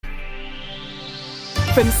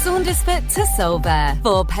From Saundersfoot to Solva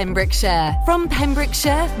for Pembrokeshire. From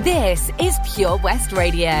Pembrokeshire, this is Pure West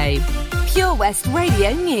Radio. Pure West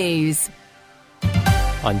Radio News.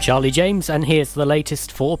 I'm Charlie James and here's the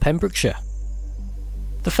latest for Pembrokeshire.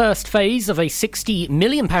 The first phase of a £60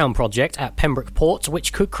 million project at Pembroke Port,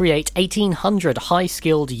 which could create 1,800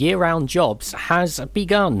 high-skilled year-round jobs, has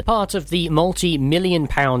begun. Part of the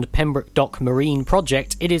multi-million-pound Pembroke Dock Marine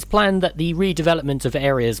project, it is planned that the redevelopment of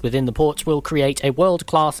areas within the port will create a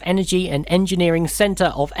world-class energy and engineering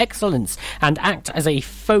centre of excellence and act as a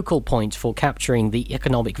focal point for capturing the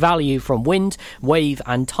economic value from wind, wave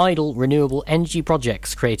and tidal renewable energy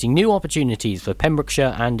projects, creating new opportunities for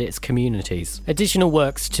Pembrokeshire and its communities. Additional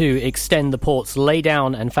work to extend the port's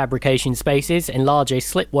laydown and fabrication spaces, enlarge a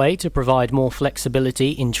slipway to provide more flexibility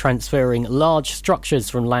in transferring large structures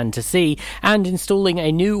from land to sea, and installing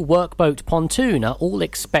a new workboat pontoon are all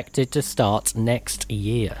expected to start next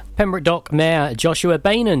year. Pembroke Dock Mayor Joshua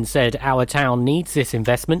Bainan said our town needs this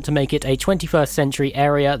investment to make it a 21st century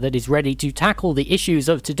area that is ready to tackle the issues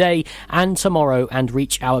of today and tomorrow and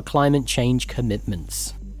reach our climate change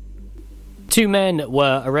commitments. 2 men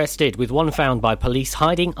were arrested, with one found by police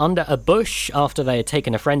hiding under a bush after they had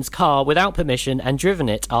taken a friend's car without permission and driven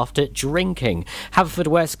it after drinking.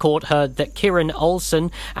 Haverfordwest Court heard that Kieran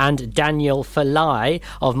Olsen and Daniel Falai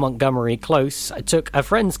of Montgomery Close took a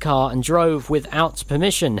friend's car and drove without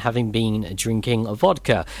permission, having been drinking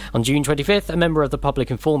vodka. On June 25th, a member of the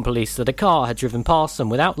public informed police that a car had driven past them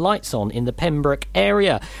without lights on in the Pembroke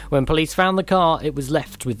area. When police found the car, it was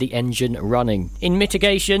left with the engine running. In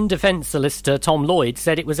mitigation, defence solicitor Tom Lloyd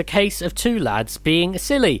said it was a case of 2 lads being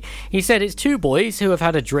silly. He said it's 2 boys who have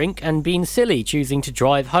had a drink and been silly, choosing to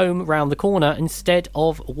drive home round the corner instead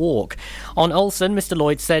of walk. On Olsen, Mr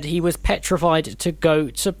Lloyd said he was petrified to go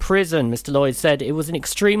to prison. Mr Lloyd said it was an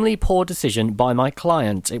extremely poor decision by my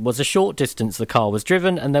client. It was a short distance the car was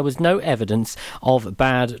driven and there was no evidence of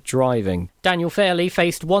bad driving. Daniel Fairley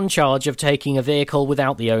faced 1 charge of taking a vehicle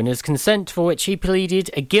without the owner's consent, for which he pleaded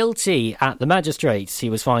guilty at the magistrates. He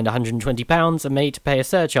was fined £120 and made to pay a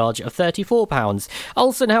surcharge of £34.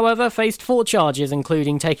 Olsen, however, faced 4 charges,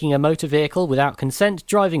 including taking a motor vehicle without consent,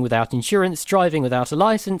 driving without insurance, driving without a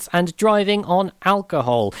licence and driving on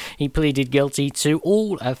alcohol. He pleaded guilty to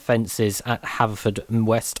all offences at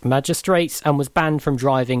Haverfordwest magistrates and was banned from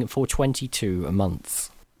driving for 22 months.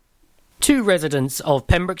 2 residents of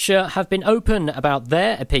Pembrokeshire have been open about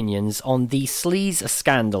their opinions on the sleaze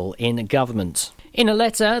scandal in government. In a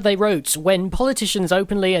letter, they wrote, "When politicians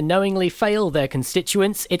openly and knowingly fail their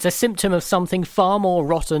constituents, it's a symptom of something far more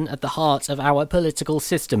rotten at the heart of our political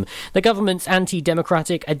system. The government's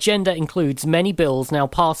anti-democratic agenda includes many bills now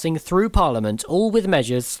passing through Parliament, all with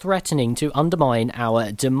measures threatening to undermine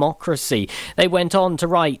our democracy." They went on to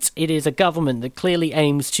write, "It is a government that clearly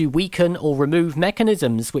aims to weaken or remove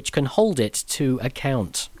mechanisms which can hold it to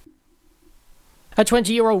account." A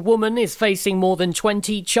 20-year-old woman is facing more than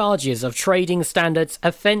 20 charges of trading standards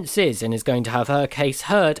offences and is going to have her case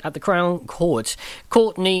heard at the Crown Court.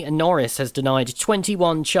 Courtney Norris has denied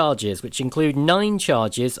 21 charges, which include 9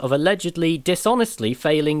 charges of allegedly dishonestly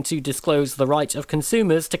failing to disclose the right of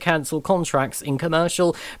consumers to cancel contracts in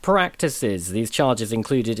commercial practices. These charges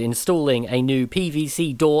included installing a new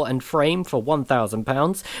PVC door and frame for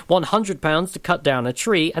 £1,000, £100 to cut down a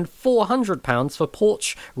tree and £400 for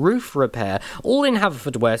porch roof repair, all in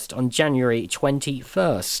Haverfordwest on January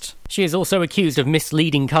 21st. She is also accused of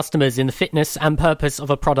misleading customers in the fitness and purpose of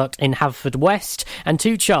a product in Haverfordwest, and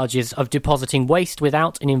 2 charges of depositing waste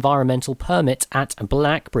without an environmental permit at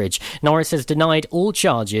Blackbridge. Norris has denied all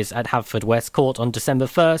charges at Haverfordwest Court on December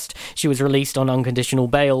 1st. She was released on unconditional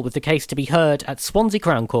bail, with the case to be heard at Swansea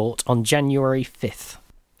Crown Court on January 5th.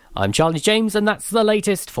 I'm Charlie James, and that's the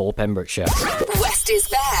latest for Pembrokeshire. West is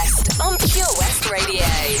best on Pure West Radio.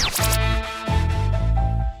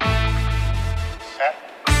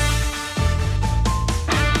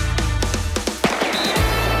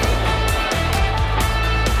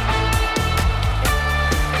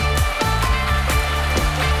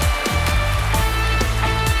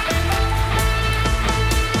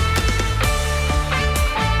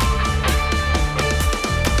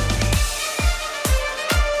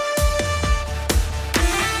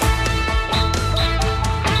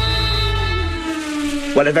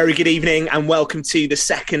 Well, a very good evening and welcome to the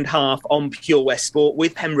second half on Pure West Sport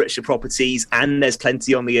with Pembrokeshire Properties, and there's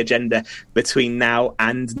plenty on the agenda between now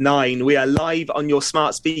and 9. We are live on your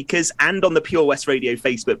smart speakers and on the Pure West Radio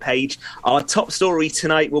Facebook page. Our top story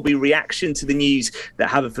tonight will be reaction to the news that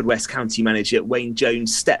Haverfordwest County manager Wayne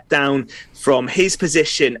Jones stepped down from his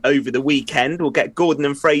position over the weekend. We'll get Gordon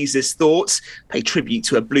and Fraser's thoughts, pay tribute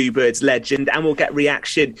to a Bluebirds legend, and we'll get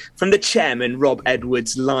reaction from the chairman, Rob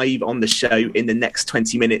Edwards, live on the show in the next 20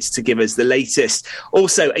 minutes to give us the latest.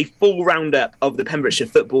 Also, a full roundup of the Pembrokeshire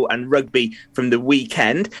football and rugby from the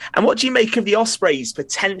weekend. And what do you make of the Ospreys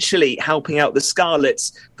potentially helping out the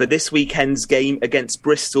Scarlets for this weekend's game against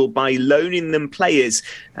Bristol by loaning them players,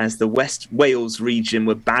 as the West Wales region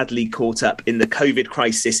were badly caught up in the COVID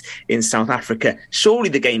crisis in South Africa? Surely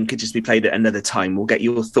the game could just be played at another time. We'll get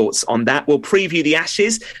your thoughts on that. We'll preview the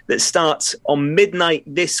Ashes that start on midnight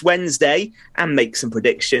this Wednesday and make some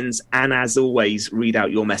predictions. And as always, read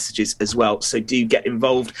out your messages as well. So do get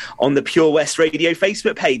involved on the Pure West Radio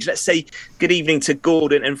Facebook page. Let's say good evening to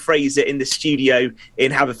Gordon and Fraser in the studio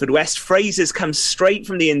in Haverfordwest. Fraser's come straight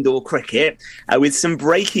from the indoor cricket with some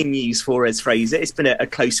breaking news for us, Fraser. It's been a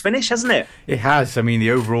close finish, hasn't it? It has. I mean,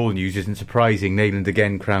 the overall news isn't surprising. Neyland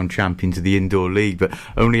again crowned champions of the indoor league, but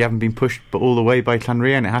only having been pushed all the way by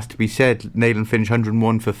Llanrhian. It has to be said, Neyland finished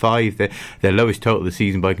 101 for 5, their lowest total of the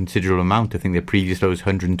season by a considerable amount. I think their previous low was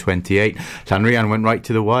 128. Llanrhian went right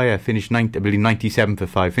to the wire, finished 97 for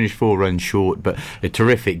 5, finished 4 runs short, but a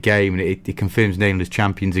terrific game, and it confirms Neyland as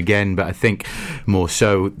champions again. But I think more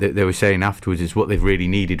so that they were saying afterwards is what they've really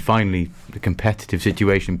needed, finally, the competitive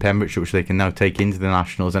situation in Pembrokeshire, which they can now take into the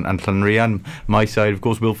Nationals. And Llanrhian, my side, of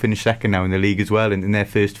course, will finish second now in the league as well in their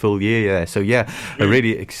first full year there. So yeah, a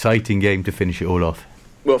really exciting game to finish it all off.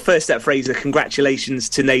 Well, first up, Fraser, congratulations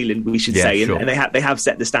to Neyland, we should say. Sure. And they have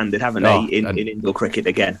set the standard, haven't they, in indoor cricket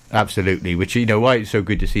again? Absolutely, which, why it's so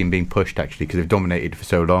good to see them being pushed, actually, because they've dominated for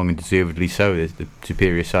so long, and deservedly so. There's the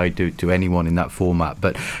superior side to anyone in that format.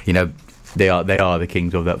 But, they are the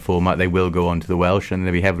kings of that format. They will go on to the Welsh, and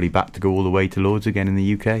they'll be heavily backed to go all the way to Lords again in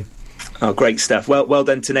the UK. Oh, great stuff. Well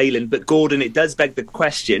done to Neyland. But, Gordon, it does beg the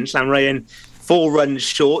question. Llanrhian 4 runs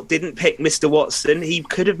short, didn't pick Mr. Watson. He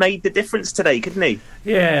could have made the difference today, couldn't he?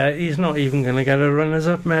 Yeah, he's not even going to get a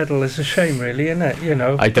runners-up medal. It's a shame, really, isn't it?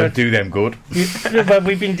 I don't do them good. Well,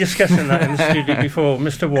 we've been discussing that in the studio before.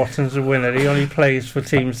 Mr. Watson's a winner. He only plays for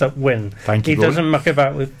teams that win. Thank you, he doesn't muck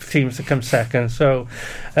about with teams that come second. So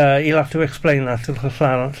he'll have to explain that to the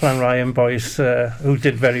Llanrhian boys, who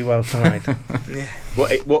did very well tonight. Yeah.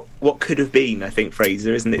 What could have been, I think,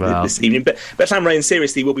 Fraser, isn't it, this evening? But Llanrhian,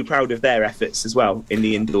 seriously, will be proud of their efforts as well in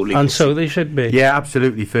the indoor league. And so they should be. Yeah,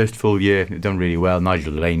 absolutely. First full year, they've done really well.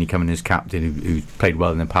 Nigel Delaney coming as captain, who's played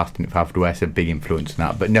well in the past in Haverfordwest, a big influence in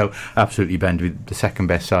that. But no, absolutely, Ben, with the second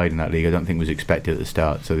best side in that league, I don't think was expected at the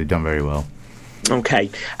start, so they've done very well. Okay,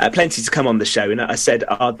 plenty to come on the show, and I said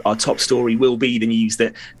our top story will be the news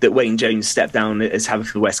that Wayne Jones stepped down as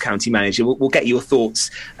Haverfordwest County manager. We'll get your thoughts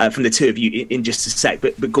from the two of you in just a sec,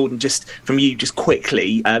 but Gordon, just from you, just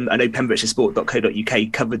quickly, I know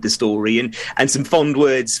PembrokeshireSport.co.uk covered the story, and some fond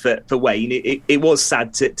words for Wayne. It was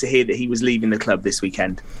sad to hear that he was leaving the club this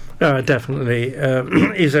weekend. Definitely.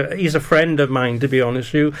 He's a friend of mine, to be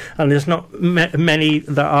honest with you, and there's not many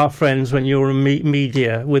that are friends when you're in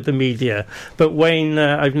with the media. But Wayne,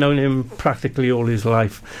 I've known him practically all his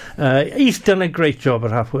life. He's done a great job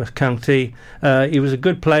at Haverfordwest County. He was a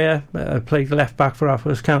good player, played left back for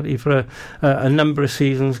Haverfordwest County for a number of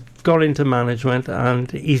seasons, got into management,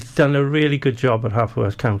 and he's done a really good job at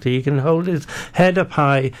Haverfordwest County. He can hold his head up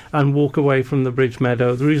high and walk away from the Bridge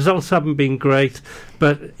Meadow. The results haven't been great,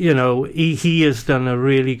 but he has done a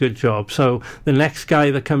really good job. So the next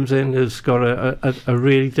guy that comes in has got a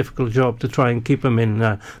really difficult job to try and keep him in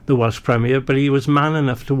the Welsh Premier, but he was man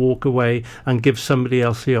enough to walk away and give somebody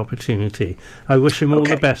else the opportunity. I wish him all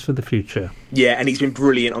the best for the future. Yeah, and he's been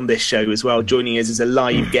brilliant on this show as well, joining us as a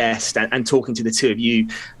live guest and talking to the two of you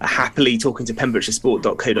happily, talking to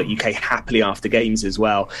PembrokeshireSport.co.uk happily after games as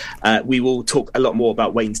well. We will talk a lot more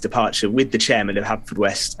about Wayne's departure with the chairman of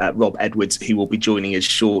Haverfordwest, Rob Edwards, who will be joining us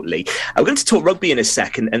shortly. We're going to talk rugby in a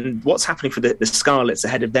second and what's happening for the Scarlets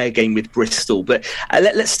ahead of their game with Bristol. But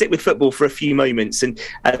let's stick with football for a few moments. And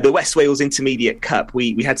the West Wales Intermediate Cup,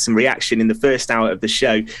 we had some reaction in the first hour of the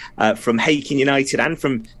show from Hakin United and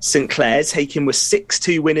from St Clair's. Hakin were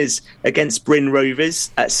 6-2 winners against Bryn Rovers.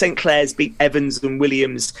 St Clair's beat Evans and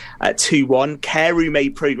Williams 2-1. Carew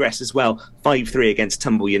made progress as well, 5-3 against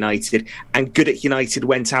Tumble United. And Goodwick United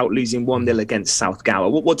went out losing 1-0 against South Gower.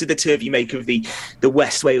 What did the two of you make of the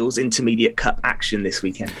West Wales Intermediate Cup action this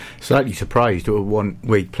weekend? Slightly surprised, or one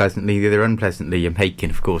way pleasantly, the other unpleasantly. Hakin,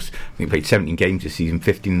 of course, I think played 17 games this season,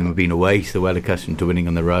 15 of them have been away, so they're well accustomed to winning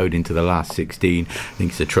on the road into the last 16. I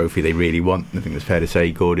think it's a trophy they really want. I think it's fair to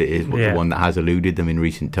say, Gord, it is the one that has eluded them in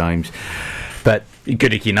recent times. But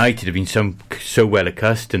Goodwick United have been so well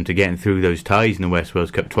accustomed to getting through those ties in the West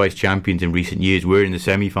Wales Cup, twice champions in recent years. We're in the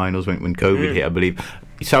semi-finals when COVID hit, I believe.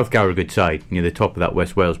 South Gower are a good side, the top of that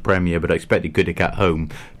West Wales Premier, but I expected Goodwick at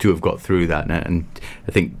home to have got through that, and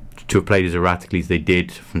I think to have played as erratically as they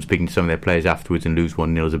did, from speaking to some of their players afterwards, and lose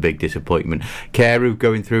 1-0 is a big disappointment. Carew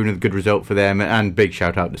going through, another good result for them, and big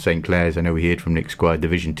shout out to St Clair's. I know we heard from Nick Squire,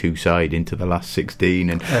 Division 2 side into the last 16,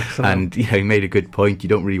 and he made a good point. You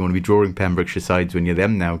don't really want to be drawing Pembrokeshire sides when you're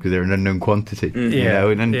them now, because they're an unknown quantity.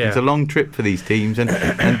 It's a long trip for these teams,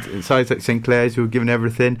 and sides like St Clair's, who are given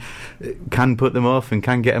everything, can put them off and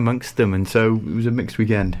can get amongst them, and so it was a mixed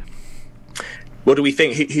weekend. What do we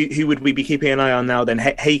think? Who would we be keeping an eye on now then?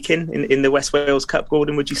 Hakin in the West Wales Cup,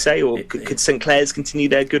 Gordon, would you say? Or could St Clair's continue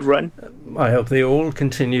their good run? I hope they all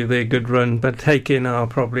continue their good run, but Hakin are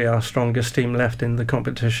probably our strongest team left in the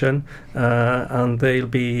competition, and they'll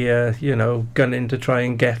be gunning to try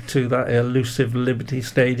and get to that elusive Liberty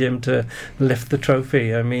Stadium to lift the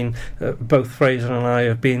trophy. I mean, both Fraser and I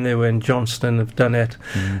have been there when Johnston have done it.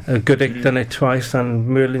 Goodwick done it twice, and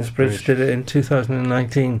Merlinsbridge did it in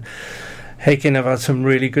 2019. Hakin have had some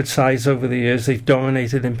really good sides over the years. They've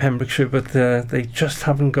dominated in Pembrokeshire, but they just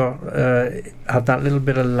haven't got had that little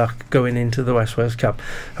bit of luck going into the West Wales Cup.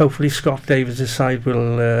 Hopefully Scott Davis' side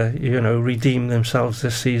will redeem themselves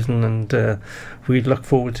this season, and we'd look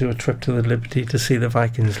forward to a trip to the Liberty to see the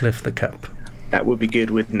Vikings lift the cup. That would be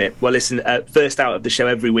good, wouldn't it? Well, listen, first out of the show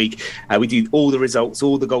every week, we do all the results,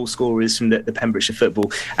 all the goal scorers from the Pembrokeshire football.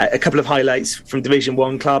 A couple of highlights from Division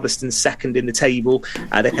 1. Clarbeston second in the table.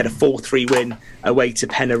 They had a 4-3 win away to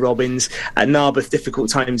Penna Robins. Narberth, difficult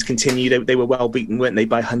times continue. They were well beaten, weren't they,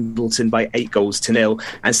 by Hundleton by 8-0.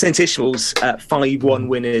 And St Ishmael's 5-1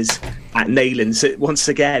 winners at Neyland. So once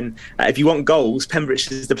again, if you want goals,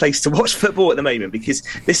 Pembrokeshire is the place to watch football at the moment, because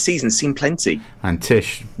this season's seen plenty. And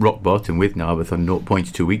Tish rock bottom with Narberth on 0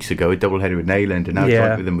 points 2 weeks ago, a double-header with Neyland, and now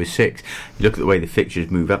tied with them with 6. You look at the way the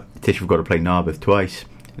fixtures move up. Tish have got to play Narberth twice,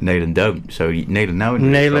 Neyland don't. So Neyland now in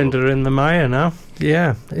Neyland are in the mire now.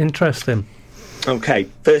 Yeah, interesting. Okay,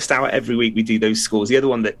 first hour every week we do those scores. The other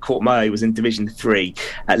one that caught my eye was in Division 3.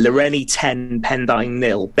 Loreni 10, Pendine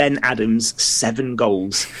 0. Ben Adams 7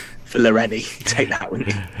 goals for Loreni. Take that, wouldn't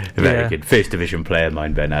you? Very good. First division player of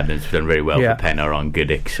mine, Ben Adams, done very well for Penna on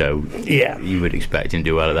Goodwick, so you would expect him to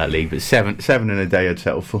do well at that league. But seven in a day I'd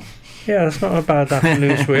settle for. Yeah, that's not a bad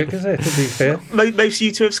afternoon's work, is it, to be fair? Most of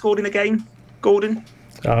you two have scored in a game, Gordon?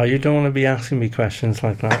 Oh, you don't want to be asking me questions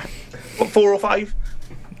like that. What, 4 or 5?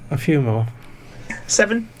 A few more.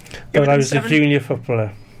 7? But I was a junior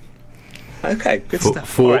footballer. Okay, good stuff.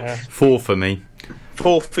 4 for me.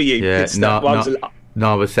 4 for you. Yeah, good stuff.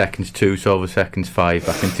 Narva seconds 2, Solver seconds 5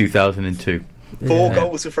 back in 2002. 4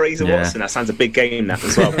 goals for Fraser Watson. That sounds a big game, that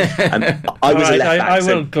as well. I was a left back. I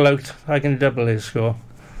will gloat. I can double his score.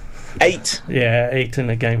 8? Yeah, 8 in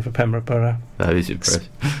a game for Pembroke Borough. That is impressive.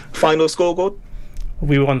 Final scoreboard?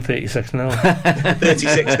 We won 36-0.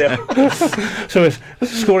 36-0. So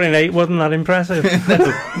scoring 8 wasn't that impressive.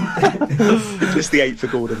 Just the 8 for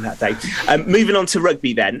Gordon that day. Moving on to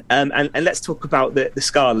rugby then, and let's talk about the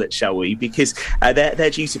Scarlets, shall we? Because they're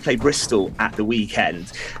due to play Bristol at the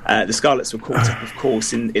weekend. The Scarlets were caught up, of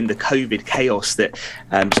course, in the COVID chaos that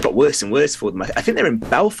just got worse and worse for them. I think they're in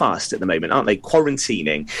Belfast at the moment, aren't they?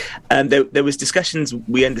 Quarantining. There was discussions,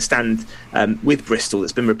 we understand, with Bristol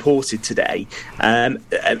that's been reported today.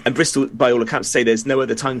 And Bristol, by all accounts, say there's no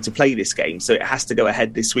other time to play this game, so it has to go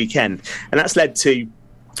ahead this weekend. And that's led to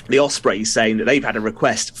the Ospreys saying that they've had a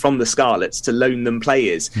request from the Scarlets to loan them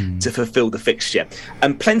players to fulfil the fixture.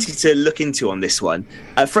 And plenty to look into on this one.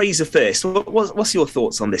 Fraser first, what's your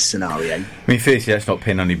thoughts on this scenario? I mean, firstly, let's not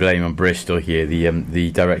pin any blame on Bristol here.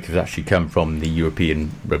 The directives actually come from the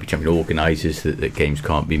European Rugby Champion organisers that games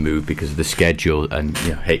can't be moved because of the schedule, and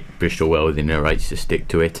Bristol well within their rights to stick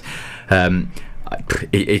to it.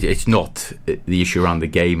 It's not the issue around the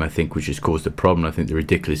game, I think, which has caused the problem. I think the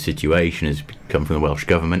ridiculous situation has come from the Welsh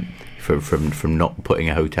Government from not putting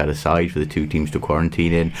a hotel aside for the 2 teams to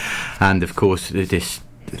quarantine in. And, of course, this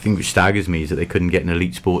thing which staggers me is that they couldn't get an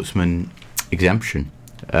elite sportsman exemption.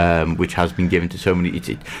 which has been given to so many. It's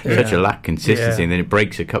such a lack of consistency, and then it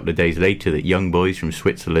breaks a couple of days later that young boys from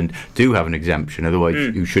Switzerland do have an exemption. Otherwise,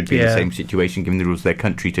 you should be in the same situation, given the rules of their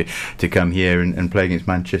country, to come here and play against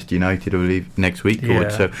Manchester United, I believe, next week.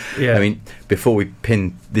 So, I mean, before we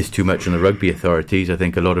pin this too much on the rugby authorities, I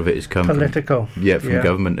think a lot of it has come political, from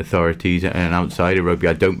government authorities and outside of rugby.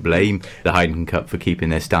 I don't blame the Heineken Cup for keeping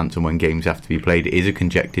their stance on when games have to be played. It is a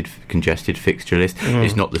congested fixture list.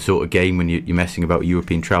 It's not the sort of game when you're messing about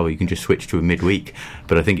European travel, you can just switch to a midweek.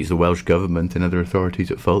 But I think it's the Welsh Government and other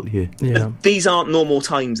authorities at fault here. These aren't normal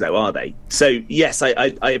times, though, are they? So, yes,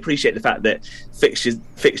 I appreciate the fact that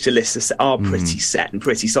fixture lists are pretty set and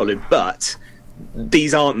pretty solid, but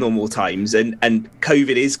these aren't normal times, and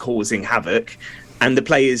COVID is causing havoc, and the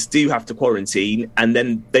players do have to quarantine, and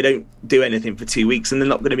then they don't do anything for 2 weeks, and they're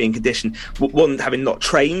not going to be in condition. One, having not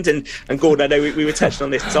trained, and Gordon, I know we were touching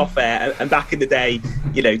on this off air, and back in the day,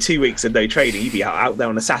 2 weeks of no training, you'd be out there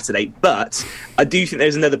on a Saturday. But I do think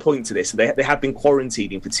there's another point to this. They have been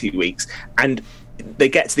quarantining for 2 weeks, and they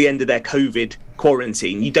get to the end of their COVID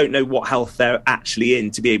quarantine. You don't know what health they're actually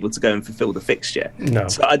in to be able to go and fulfil the fixture. No.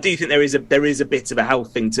 So I do think there is a bit of a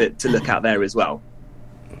health thing to look at there as well.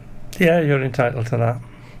 Yeah, you're entitled to that.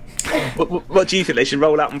 What do you think? They should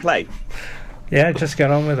roll out and play? Yeah, just get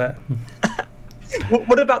on with it.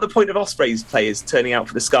 What about the point of Ospreys players turning out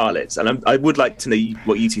for the Scarlets? And I would like to know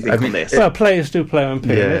what you two think on this. Well, players do play on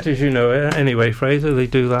pyramid, as you know. Anyway, Fraser, they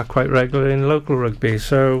do that quite regularly in local rugby.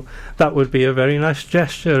 So that would be a very nice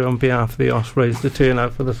gesture on behalf of the Ospreys to turn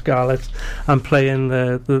out for the Scarlets and play in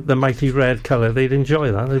the mighty red colour. They'd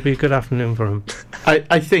enjoy that. It'd be a good afternoon for them.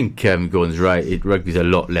 I think Gordon's right. Rugby's a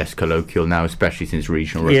lot less colloquial now, especially since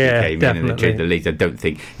regional rugby came in and they changed the leagues. I don't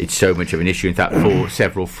think it's so much of an issue. In fact, for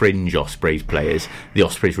several fringe Ospreys players, the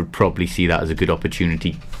Ospreys would probably see that as a good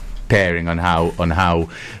opportunity, pairing on how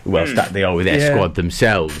well stacked they are with their squad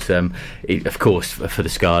themselves. Of course, for the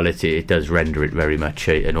Scarlets, it does render it very much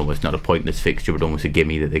an almost not a pointless fixture, but almost a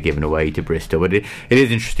gimme that they're giving away to Bristol. But it is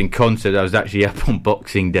an interesting concept. I was actually up on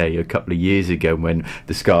Boxing Day a couple of years ago when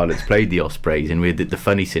the Scarlets played the Ospreys, and we had the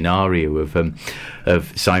funny scenario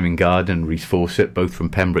of Simon Garden and Rhys Fawcett, both from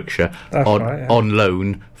Pembrokeshire, on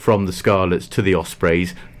loan from the Scarlets to the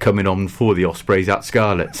Ospreys, coming on for the Ospreys at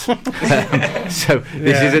Scarlets. So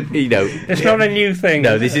this isn't, it's not a new thing.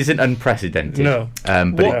 No, this isn't unprecedented. No.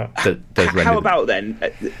 But it does render.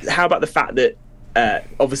 How about the fact that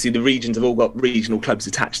obviously the regions have all got regional clubs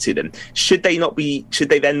attached to them? Should they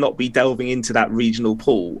then not be delving into that regional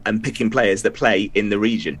pool and picking players that play in the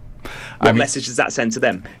region? What message does that send to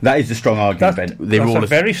them? That is a strong argument, Ben. That's a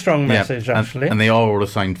very strong message, actually. And they are all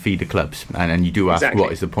assigned feeder clubs. And you do ask,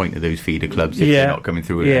 what is the point of those feeder clubs if they're not coming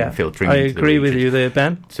through and filtering into the I agree with you there,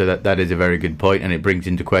 Ben. So that is a very good point, and it brings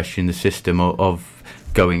into question the system of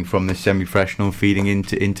going from the semi-professional feeding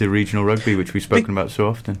into regional rugby, which we've spoken about so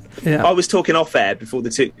often. Yeah. I was talking off air before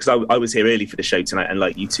the two, because I was here early for the show tonight, and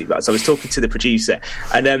like you two guys, I was talking to the producer,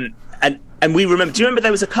 and we remember. Do you remember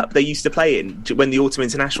there was a cup they used to play in when the Autumn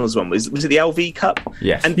Internationals one was it the LV Cup?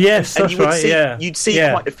 Yes. Yes, that's right. You'd see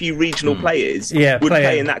quite a few regional players would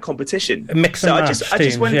play in that competition. Mix and match teams, I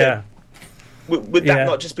just wonder. Would that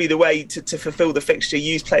not just be the way to fulfil the fixture?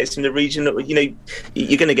 Use players from the region that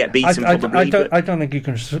you're going to get beaten. I don't think you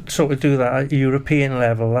can sort of do that at European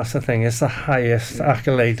level. That's the thing. It's the highest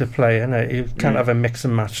accolade to play, and you can't have a mix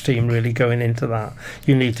and match team really going into that.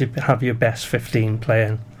 You need to have your best 15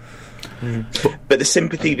 playing. But the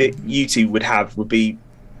sympathy that you two would have would be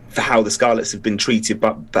for how the Scarlets have been treated,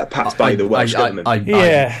 but perhaps by the Welsh government. I'm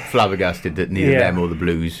flabbergasted that neither them or the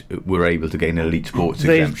Blues were able to gain an elite sports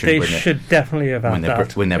exemption. They should definitely have had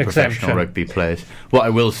that when they're professional rugby players. What I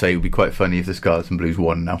will say would be quite funny if the Scarlets and Blues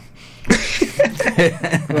won now.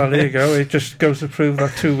 Well, there you go. It just goes to prove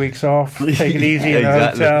that 2 weeks off, take it easy in a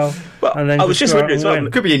hotel. Well, and then I was just wondering as well.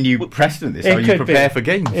 It could be a new precedent. This how you prepare for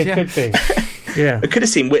games. It could be. Yeah, I could have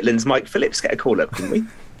seen Whitland's Mike Phillips get a call up, couldn't we?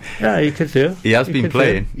 Yeah, he could do. He has been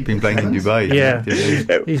playing. He's been playing in Dubai. Yeah,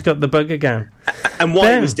 he's got the bug again. And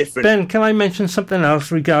why it was different. Ben, can I mention something else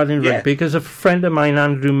regarding rugby? Because a friend of mine,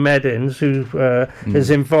 Andrew Meddins, who is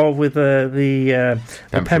involved with the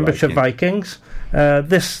Pembrokeshire Vikings.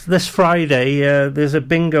 This Friday, there's a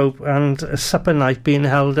bingo and a supper night being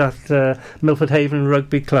held at Milford Haven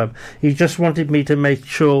Rugby Club. He just wanted me to make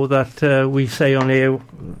sure that we say on air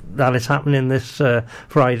that it's happening this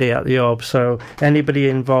Friday at the Orb. So anybody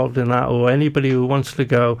involved in that, or anybody who wants to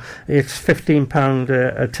go, it's £15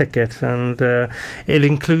 a ticket, and it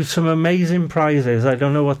includes some amazing prizes. I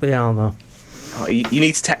don't know what they are though. Oh, you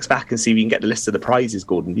need to text back and see if you can get the list of the prizes,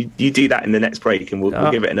 Gordon. You do that in the next break and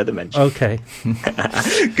we'll give it another mention. Okay.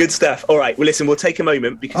 Good stuff. All right, well, listen, we'll take a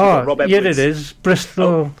moment because we've got Rob Edwards. Yeah, it is.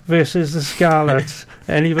 Bristol versus the Scarlets.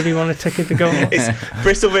 Anybody want a ticket to go? It's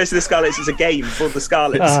Bristol versus the Scarlets is a game for the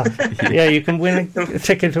Scarlets. Yeah, you can win a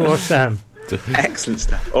ticket to watch them. Excellent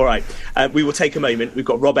stuff. All right, we will take a moment. We've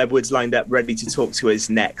got Rob Edwards lined up, ready to talk to us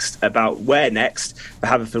next about where next for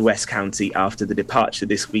Haverfordwest County after the departure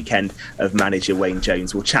this weekend of manager Wayne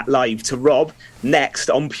Jones. We'll chat live to Rob next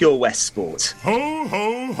on Pure West Sport. Ho,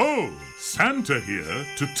 ho, ho! Santa here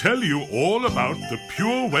to tell you all about the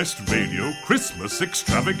Pure West Radio Christmas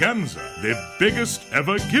Extravaganza, their biggest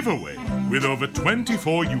ever giveaway, with over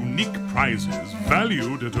 24 unique prizes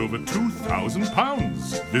valued at over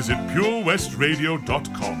 £2,000. Visit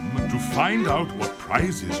purewestradio.com to find out what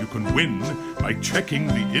prizes you can win by checking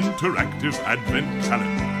the interactive Advent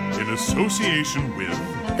calendar in association with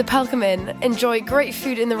The Pelcom Inn. Enjoy great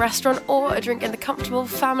food in the restaurant or a drink in the comfortable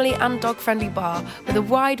family and dog-friendly bar with a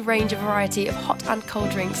wide range of variety of hot and cold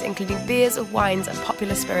drinks, including beers, wines and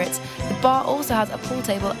popular spirits. The bar also has a pool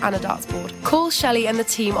table and a darts board. Call Shelley and the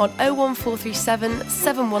team on 01437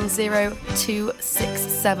 710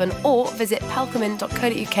 267 or visit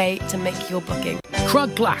pelcomin.co.uk to make your booking.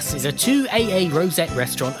 Krug Glass is a 2AA Rosette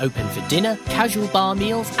restaurant open for dinner, casual bar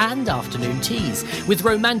meals and afternoon teas, with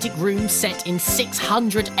romantic rooms set in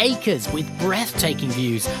 600 acres with breathtaking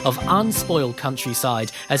views of unspoiled countryside,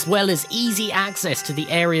 as well as easy access to the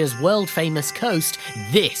area's world-famous coast.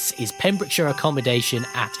 This is Pembrokeshire accommodation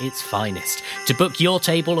at its finest. To book your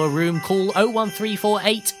table or room, call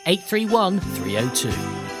 01348 831 302.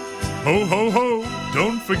 Ho, ho, ho!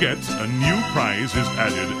 Don't forget, a new prize is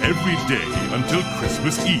added every day until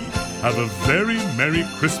Christmas Eve. Have a very Merry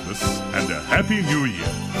Christmas and a Happy New Year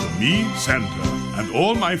from me, Santa, and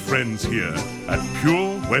all my friends here at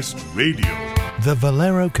Pure West Radio. The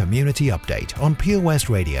Valero Community Update on Pure West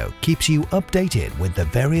Radio keeps you updated with the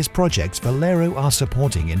various projects Valero are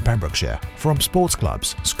supporting in Pembrokeshire, from sports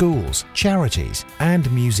clubs, schools, charities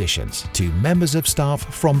and musicians to members of staff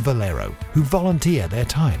from Valero who volunteer their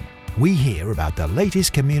time. We hear about the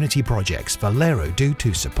latest community projects Valero do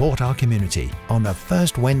to support our community on the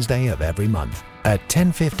first Wednesday of every month at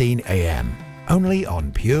 10:15 a.m. only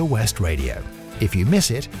on Pure West Radio. If you miss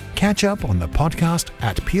it, catch up on the podcast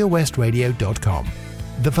at purewestradio.com.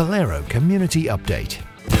 The Valero Community Update.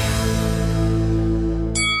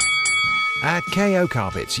 At KO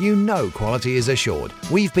Carpets, you know quality is assured.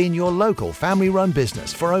 We've been your local family-run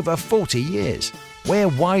business for over 40 years. We're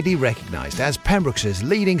widely recognised as Pembrokeshire's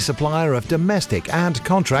leading supplier of domestic and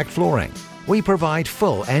contract flooring. We provide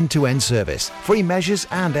full end-to-end service, free measures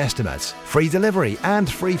and estimates, free delivery and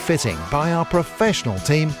free fitting by our professional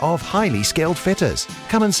team of highly skilled fitters.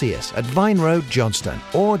 Come and see us at Vine Road, Johnston,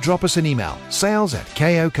 or drop us an email,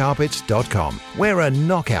 sales@kocarpets.com. We're a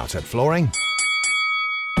knockout at flooring.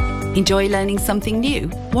 Enjoy learning something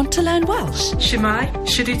new? Want to learn Welsh? Shemai,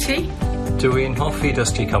 Shuduti? Dwi'n hoffi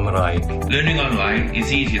dysgu Cymraeg. Learning online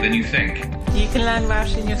is easier than you think. You can learn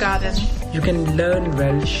Welsh in your garden. You can learn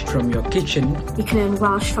Welsh from your kitchen. You can learn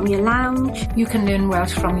Welsh from your lounge. You can learn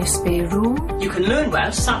Welsh from your spare room. You can learn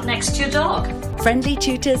Welsh sat next to your dog. Friendly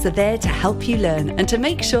tutors are there to help you learn and to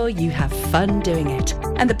make sure you have fun doing it.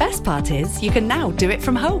 And the best part is, you can now do it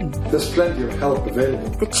from home. There's plenty of help available.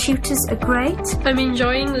 The tutors are great. I'm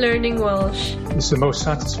enjoying learning Welsh. It's the most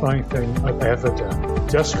satisfying thing I've ever done.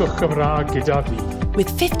 Dysgwch Cymraeg gyda fi. With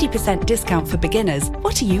 50% discount for beginners,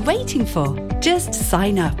 what are you waiting for? Just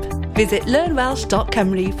sign up. Visit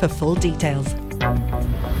learnwelsh.com for full details.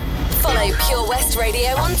 Follow Pure West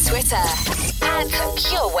Radio on Twitter at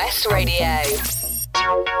Pure West Radio.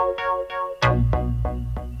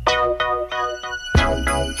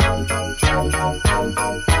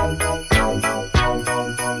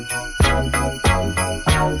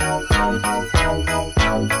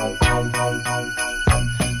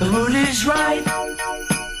 The mood is right,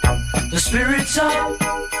 the spirit's up.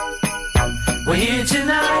 We're here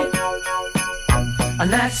tonight,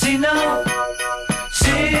 and that's enough.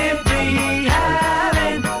 Simply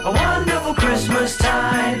having a wonderful Christmas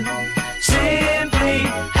time. Simply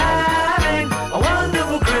having a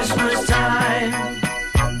wonderful Christmas time.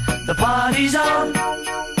 The party's on,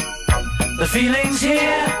 the feeling's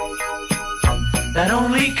here. That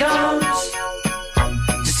only comes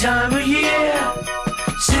this time of year.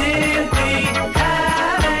 Simply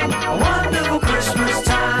having a wonderful Christmas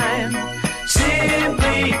time.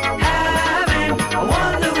 Simply having a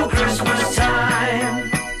wonderful Christmas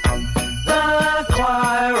time. The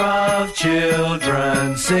choir of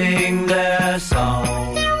children sing their song.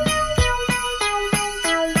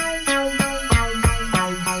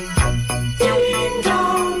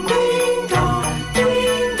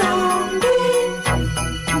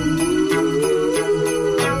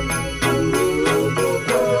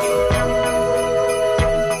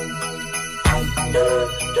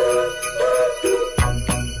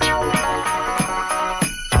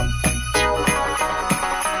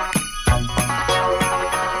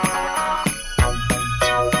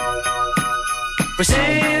 We're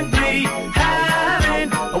simply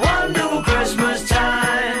having a wonderful Christmas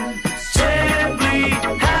time. Simply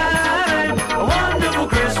having a wonderful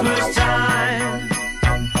Christmas time.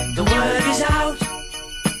 The word is out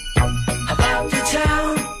about the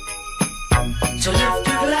town, so lift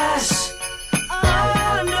a glass,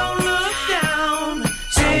 oh, don't look down.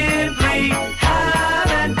 Simply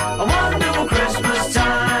having a wonderful Christmas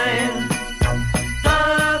time.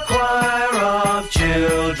 The choir of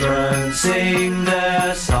children sing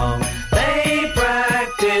their song. They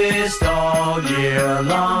practiced all year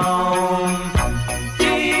long.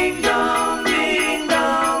 Ding dong, ding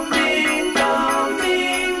dong, ding dong,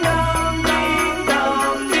 ding dong, ding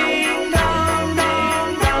dong, ding dong,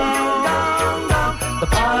 ding dong, dong, dong. The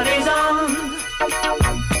party's on,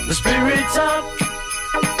 the spirit's up.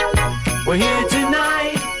 We're here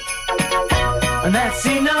tonight, and that's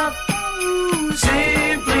enough.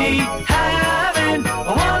 Simply having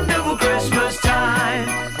a wonderful Christmas time.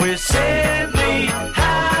 We're simply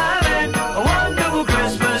having a wonderful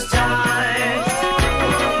Christmas time.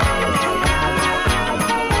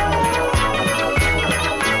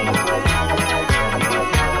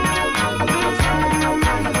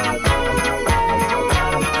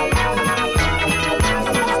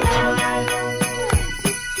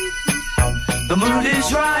 The mood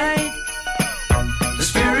is right, the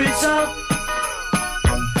spirit's up.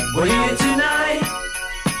 We're here tonight,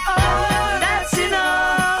 oh, that's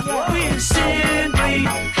enough. We're simply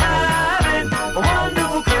having a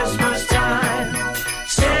wonderful Christmas time.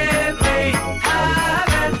 Simply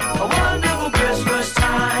having a wonderful Christmas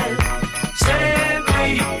time.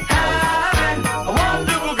 Simply having a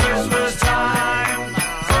wonderful Christmas time.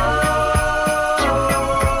 Oh,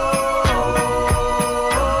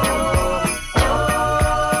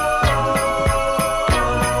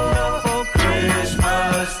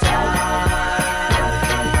 Christmas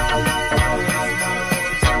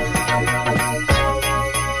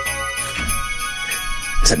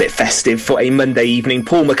It's a bit festive for a Monday evening.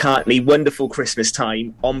 Paul McCartney, Wonderful Christmas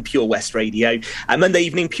Time on Pure West Radio. Monday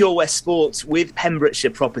evening, Pure West Sports with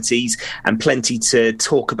Pembrokeshire Properties, and plenty to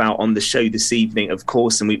talk about on the show this evening, of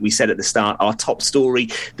course. And we said at the start, our top story,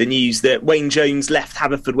 the news that Wayne Jones left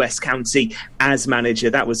Haverfordwest County as manager.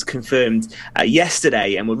 That was confirmed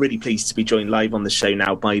yesterday, and we're really pleased to be joined live on the show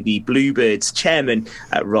now by the Bluebirds chairman,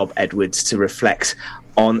 Rob Edwards, to reflect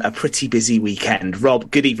on a pretty busy weekend. Rob,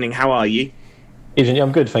 good evening. How are you? Evening,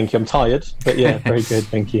 I'm good, thank you. I'm tired, but yeah, very good,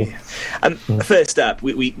 thank you. First up,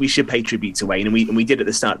 we should pay tribute to Wayne, and we did at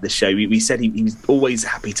the start of the show. We said he was always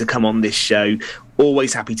happy to come on this show,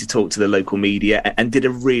 always happy to talk to the local media, and did a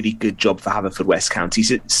really good job for Haverfordwest County.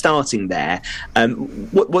 So starting there,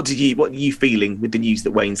 what are you feeling with the news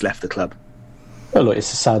that Wayne's left the club? Well, look,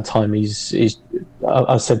 it's a sad time.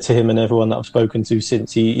 I've said to him and everyone that I've spoken to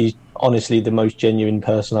since, he's honestly the most genuine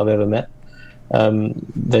person I've ever met.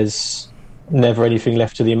 There's never anything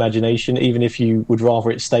left to the imagination, even if you would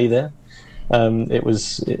rather it stay there. It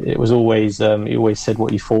was always he always said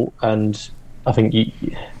what he thought, and I think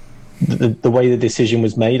the way the decision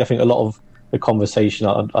was made, I think a lot of the conversation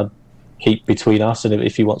I'd keep between us, and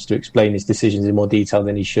if he wants to explain his decisions in more detail,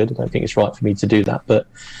 then he should. I don't think it's right for me to do that, but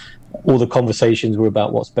all the conversations were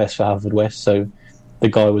about what's best for Haverfordwest. So the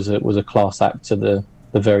guy was a class act to the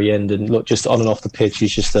very end, and look, just on and off the pitch,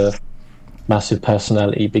 he's just a massive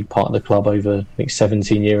personality, big part of the club over, I think,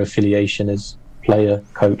 17-year affiliation as player,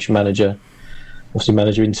 coach, manager. Obviously,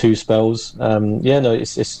 manager in 2 spells. It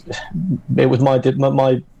was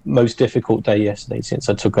my most difficult day yesterday since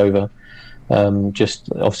I took over.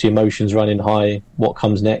 Just obviously emotions running high. What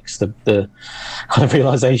comes next? The kind of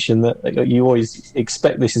realization that you always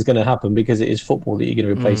expect this is going to happen because it is football that you're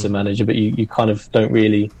going to replace a manager, but you kind of don't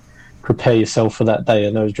really prepare yourself for that day. I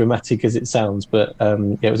know, as dramatic as it sounds, but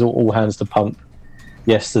it was all hands to pump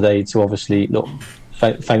yesterday to obviously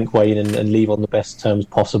thank Wayne and leave on the best terms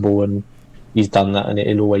possible, and he's done that, and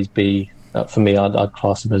it'll always be, for me, I'd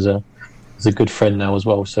class him as a good friend now as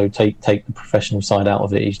well. So take the professional side out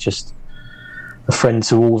of it, he's just a friend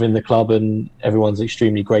to all within the club, and everyone's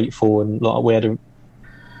extremely grateful. And we had a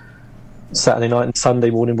Saturday night and Sunday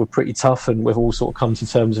morning were pretty tough, and we've all sort of come to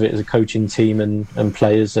terms with it as a coaching team and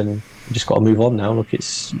players, and we just got to move on now. Look,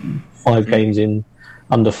 it's 5 games in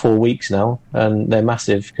under 4 weeks now, and they're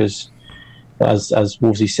massive because, as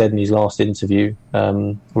Wolsey said in his last interview,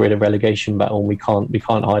 we're in a relegation battle, and we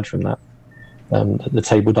can't hide from that. The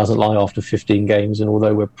table doesn't lie after 15 games, and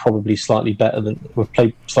although we've played slightly better than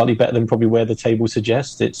probably where the table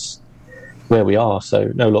suggests, it's where we are.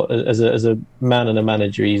 So no, look, as a man and a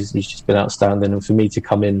manager, he's just been outstanding. And for me to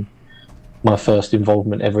come in, my first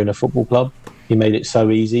involvement ever in a football club, he made it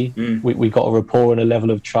so easy. We got a rapport and a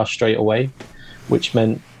level of trust straight away, which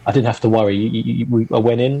meant I didn't have to worry. I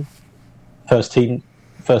went in, first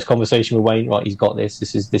conversation with Wayne. Right, he's got this.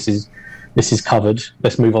 This is covered.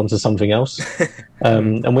 Let's move on to something else.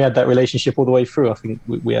 And we had that relationship all the way through. I think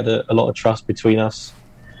we had a lot of trust between us,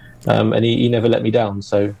 and he never let me down.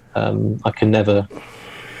 So I can never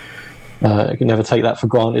take that for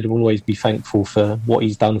granted. I'll always be thankful for what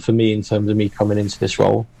he's done for me in terms of me coming into this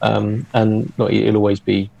role. And he'll always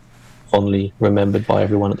be fondly remembered by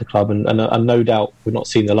everyone at the club. And no doubt we've not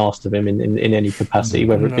seen the last of him in any capacity,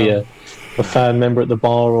 whether it be a fan member at the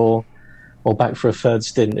bar or back for a third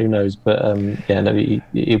stint, who knows? But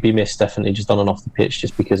he'll be missed definitely, just on and off the pitch,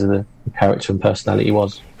 just because of the character and personality he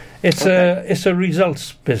was. It's a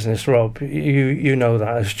results business, Rob. You know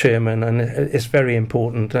that as chairman, and it's very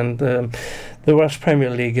important. And the Welsh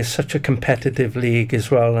Premier League is such a competitive league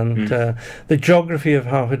as well. And the geography of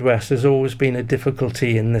Haverfordwest has always been a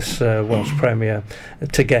difficulty in this Welsh Premier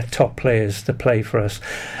to get top players to play for us.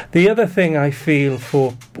 The other thing I feel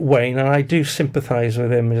for Wayne, and I do sympathise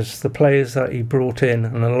with him, is the players that he brought in,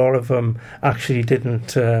 and a lot of them actually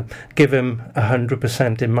didn't give him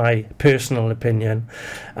 100% in my personal opinion.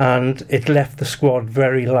 And it left the squad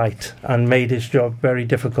very light and made his job very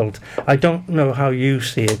difficult. I don't know how you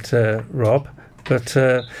see it, Rob, but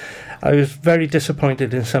I was very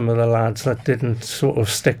disappointed in some of the lads that didn't sort of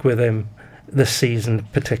stick with him this season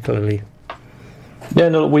particularly. Yeah,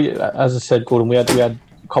 no, as I said, Gordon, we had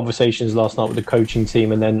conversations last night with the coaching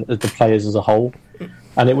team and then the players as a whole,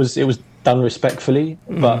 and it was done respectfully,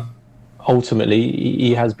 but ultimately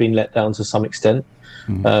he has been let down to some extent.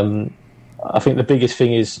 I think the biggest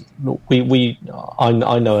thing is I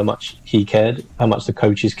know how much he cared, how much the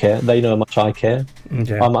coaches care. They know how much I care.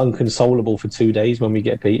 Yeah. I'm unconsolable for 2 days when we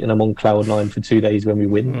get beat, and I'm on cloud 9 for 2 days when we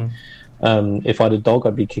win. If I had a dog,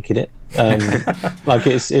 I'd be kicking it. Like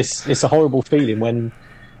it's a horrible feeling when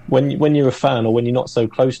you're a fan or when you're not so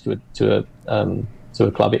close to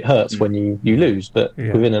a club. It hurts when you lose, but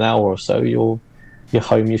within an hour or so, you're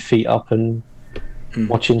home, your feet up, and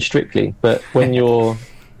watching Strictly. But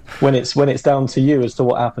when it's down to you as to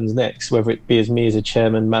what happens next, whether it be as me as a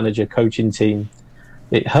chairman, manager, coaching team,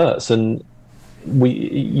 it hurts. And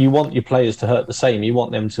you want your players to hurt the same. You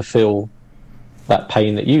want them to feel that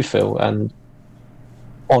pain that you feel. And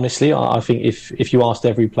honestly, I think if you asked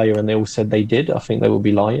every player and they all said they did, I think they would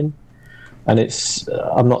be lying. And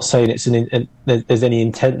I'm not saying there's any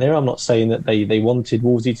intent there. I'm not saying that they wanted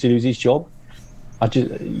Wolsey to lose his job.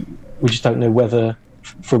 We just don't know whether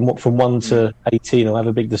from 1 to 18 or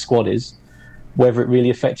however big the squad is, whether it really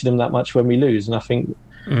affected them that much when we lose. And I think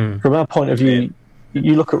from our point of view,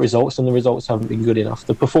 you look at results and the results haven't been good enough.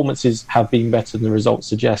 The performances have been better than the results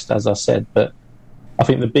suggest, as I said, but I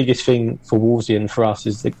think the biggest thing for Wolsey and for us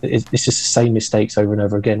is it's just the same mistakes over and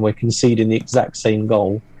over again. We're conceding the exact same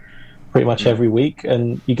goal pretty much every week,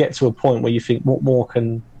 and you get to a point where you think, what more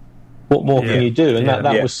can you do? And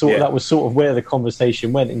that was sort of where the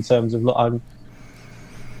conversation went in terms of, look, I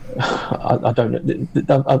don't know.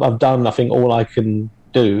 I've done, I think, all I can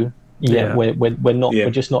do. We're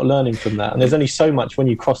just not learning from that. And there's only so much when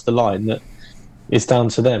you cross the line that it's down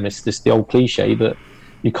to them. It's just the old cliche, but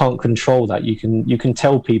you can't control that. You can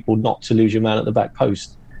tell people not to lose your man at the back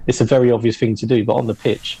post. It's a very obvious thing to do, but on the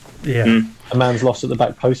pitch, a man's lost at the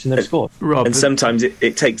back post and they've scored. Rob, and sometimes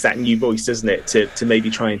it takes that new voice, doesn't it, to maybe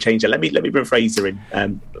try and change it. Let me bring Fraser in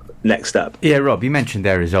next up. Yeah, Rob, you mentioned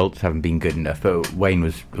their results haven't been good enough, but Wayne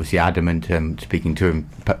was obviously adamant, speaking to him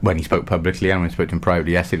when he spoke publicly and when he spoke to him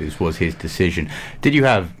privately yesterday, this was his decision. Did you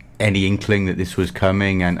have any inkling that this was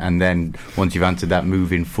coming, and then once you've answered that,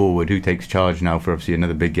 moving forward, who takes charge now for obviously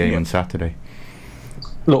another big game on Saturday?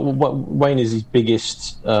 Look, Wayne is his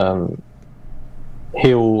biggest. He'll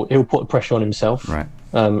put pressure on himself, right?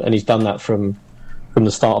 And he's done that from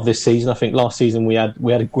the start of this season. I think last season we had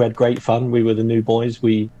great fun. We were the new boys.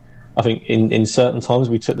 I think in certain times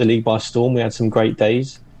we took the league by storm. We had some great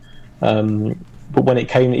days, but when it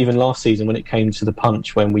came, even last season, when it came to the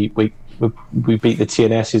punch, when we beat the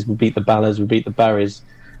TNSs, we beat the Ballas, we beat the Barrys,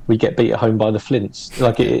 we get beat at home by the Flints.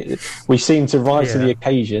 We seemed to rise to the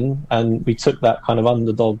occasion, and we took that kind of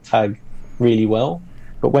underdog tag really well.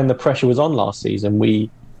 But when the pressure was on last season, we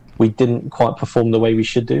didn't quite perform the way we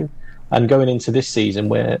should do. And going into this season,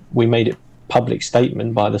 where we made it public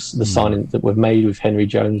statement by the signing that we've made with Henry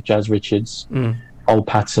Jones, Jazz Richards, Old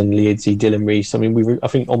Patton, Leedsy, Dylan Rees. I mean, I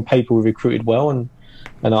think on paper we recruited well, and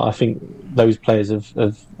I think those players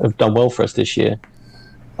have done well for us this year.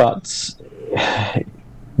 But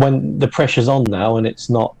when the pressure's on now, and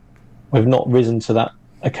we've not risen to that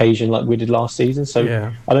occasion like we did last season.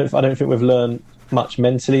 So I don't think we've learned much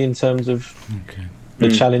mentally in terms of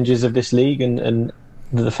the challenges of this league and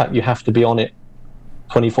the fact you have to be on it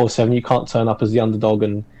 24/7. You can't turn up as the underdog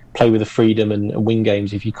and play with the freedom and win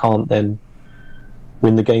games if you can't then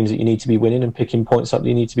win the games that you need to be winning and picking points up that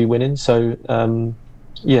you need to be winning. So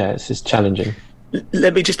it's just challenging.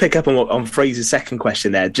 Let me just pick up on Fraser's second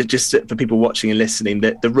question there, just for people watching and listening,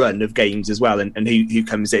 the run of games as well and who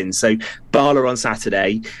comes in. So Bala on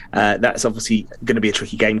Saturday, that's obviously going to be a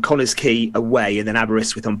tricky game. Connah's Quay away, and then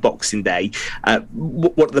Aberystwyth on Boxing Day.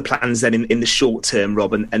 What are the plans then in the short term,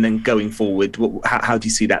 Rob, and then going forward? How do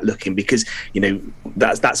you see that looking? Because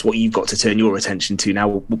that's what you've got to turn your attention to now.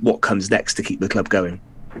 What comes next to keep the club going?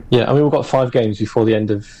 Yeah, I mean, we've got 5 games before the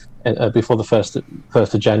end of. Before the 1st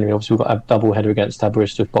of January. Obviously we've got a double header against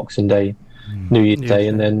Aberystwyth, Boxing Day, New Year's Day,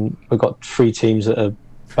 and then we've got 3 teams that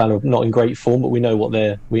are not in great form, but we know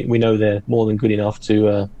we know they're more than good enough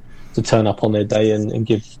to turn up on their day and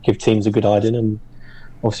give teams a good idea. And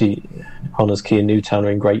obviously Connah's Quay and Newtown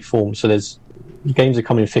are in great form, so games are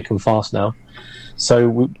coming thick and fast now.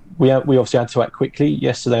 So we obviously had to act quickly.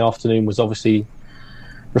 Yesterday afternoon was obviously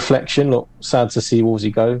reflection. Look, sad to see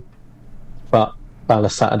Wolsey go, but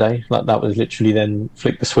Bala Saturday, like that was literally then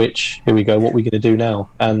flick the switch, here we go, what are we going to do now?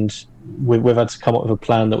 And we've had to come up with a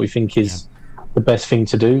plan that we think is the best thing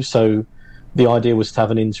to do. So the idea was to have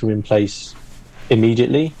an interim in place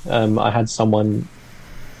immediately. I had someone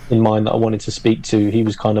in mind that I wanted to speak to. He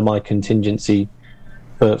was kind of my contingency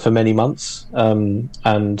for many months, and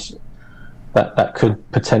that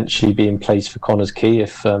could potentially be in place for Connah's Quay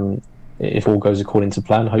if all goes according to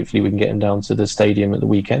plan. Hopefully we can get him down to the stadium at the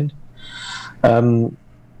weekend. But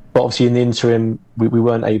obviously in the interim we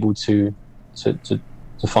weren't able to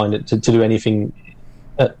find it to do anything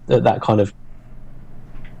at that kind of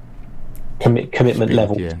commitment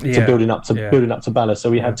level to building up to Bala.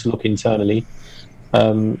 So we had to look internally.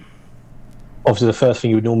 Obviously the first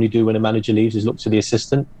thing you would normally do when a manager leaves is look to the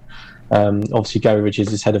assistant. Obviously Gary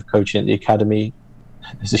Richards is head of coaching at the academy.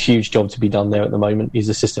 There's a huge job to be done there at the moment. He's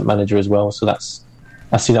assistant manager as well, so that's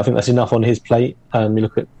I think that's enough on his plate. You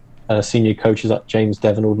look at senior coaches like James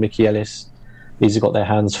Devenold, Mickey Ellis. These have got their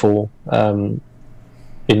hands full, been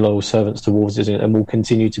loyal servants to Wolves, and will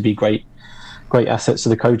continue to be great assets to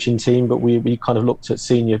the coaching team. But we kind of looked at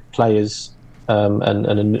senior players and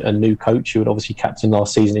a new coach who had obviously captained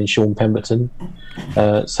last season in Sean Pemberton.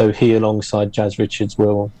 So he, alongside Jazz Richards,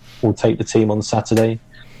 will take the team on Saturday.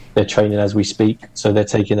 They're training as we speak, so they're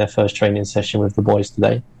taking their first training session with the boys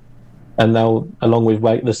today. And they'll, along with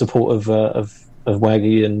the support of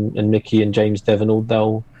Waggy and Mickey and James Devenold,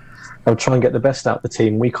 they'll try and get the best out of the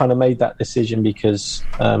team. We kind of made that decision because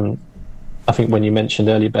I think when you mentioned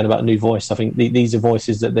earlier, Ben, about a new voice, I think these are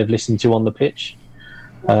voices that they've listened to on the pitch.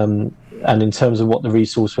 And in terms of what the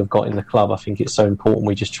resource we've got in the club, I think it's so important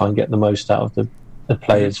we just try and get the most out of the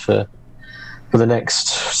players for the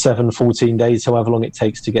next 14 days, however long it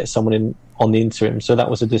takes to get someone in on the interim. So that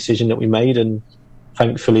was a decision that we made, and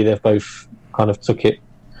thankfully they've both kind of took it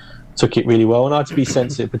really well. And I had to be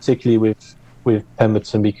sensitive, particularly with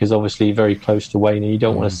Pemberton, because obviously very close to Wayne, and you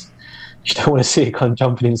don't want to see it kind of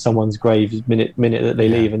jumping in someone's grave minute that they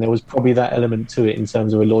leave. And there was probably that element to it in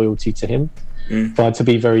terms of a loyalty to him. But I had to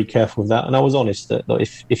be very careful of that, and I was honest that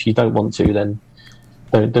if you don't want to, then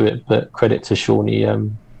don't do it. But credit to Sean,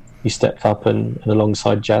 he stepped up, and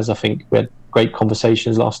alongside Jazz, I think we had great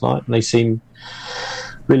conversations last night, and they seem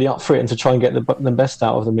really up for it and to try and get the best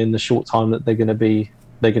out of them in the short time that they're going to be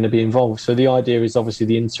involved. So the idea is obviously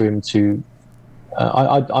the interim to.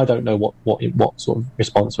 I don't know what sort of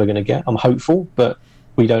response we're going to get. I'm hopeful, but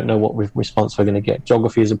we don't know what response we're going to get.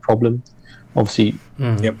 Geography is a problem. Obviously,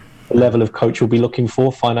 the level of coach we'll be looking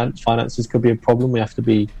for. Finances could be a problem. We have to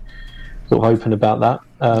be sort of open about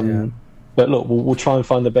that. But look, we'll try and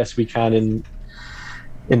find the best we can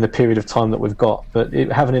in the period of time that we've got. But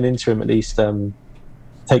having an interim at least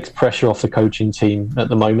takes pressure off the coaching team at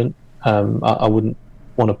the moment. I wouldn't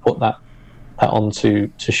want to put that on to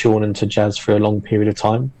Sean and to Jazz for a long period of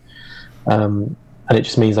time. And it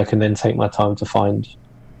just means I can then take my time to find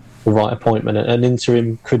the right appointment. An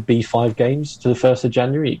interim could be 5 games to the 1st of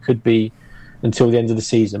January. It could be until the end of the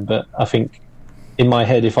season. But I think in my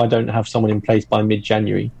head, if I don't have someone in place by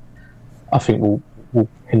mid-January, I think we'll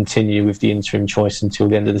continue with the interim choice until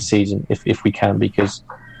the end of the season if we can, because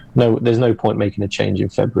there's no point making a change in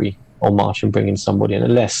February or March and bringing somebody in,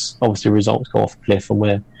 unless obviously results go off a cliff and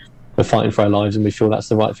we're fighting for our lives and we feel that's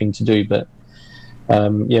the right thing to do. But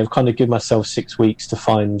I've kind of given myself 6 weeks to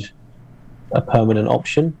find a permanent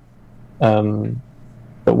option.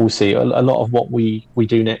 But we'll see. A lot of what we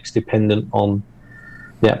do next dependent on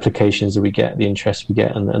the applications that we get, the interest we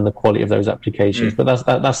get, and the quality of those applications. But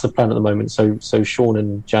that's the plan at the moment. So Sean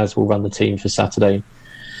and Jazz will run the team for Saturday,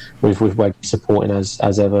 with Waggy supporting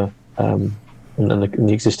as ever. and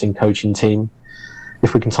the existing coaching team.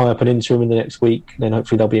 If we can tie up an interim in the next week, then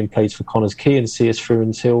hopefully they'll be in place for Connor's Key and see us through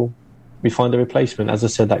until we find a replacement. As I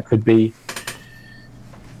said, that could be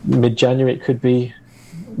mid-January, it could be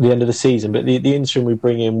the end of the season. But the interim we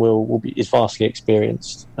bring in is vastly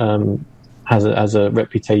experienced, has a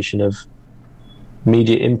reputation of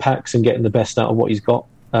immediate impacts and getting the best out of what he's got.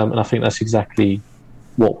 And I think that's exactly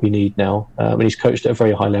what we need now. And he's coached at a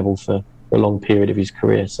very high level for a long period of his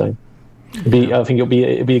career. So I think it'll be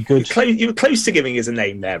a good. You were close to giving us a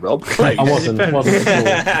name there, Rob. Close. I wasn't at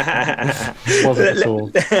all.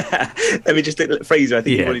 Let me just look at Fraser. I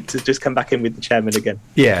think you wanted to just come back in with the chairman again.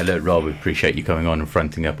 Yeah, look, Rob, we appreciate you coming on and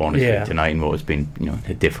fronting up honestly tonight in what has been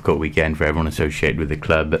a difficult weekend for everyone associated with the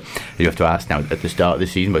club. But you have to ask now, at the start of the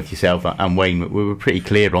season, both yourself and Wayne, we were pretty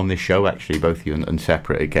clear on this show, actually, both of you on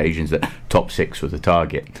separate occasions, that top 6 was the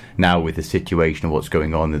target. Now, with the situation of what's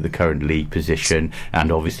going on in the current league position, and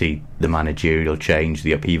obviously the managerial change,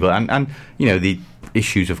 the upheaval, and the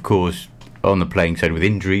issues, of course, on the playing side with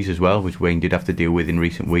injuries as well, which Wayne did have to deal with in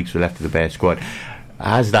recent weeks, left of the Bear squad.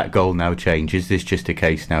 Has that goal now changed? Is this just a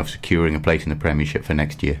case now of securing a place in the Premiership for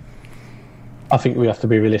next year? I think we have to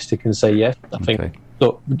be realistic and say yes. I think,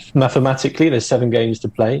 look, mathematically there's 7 games to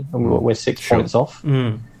play and we're 6 points off.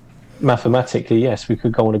 Mathematically, yes, we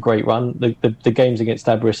could go on a great run. The games against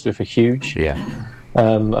Aberystwyth are huge.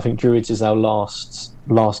 I think Druids is our last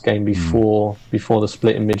game before the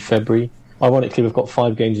split in mid-February. Ironically, we've got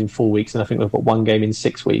 5 games in 4 weeks, and I think we've got 1 game in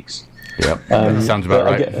 6 weeks. Sounds about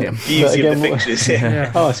right. Beauty of the fixtures.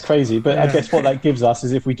 Oh, it's crazy. But I guess what that gives us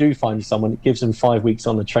is, if we do find someone, it gives them 5 weeks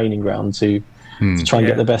on the training ground to try and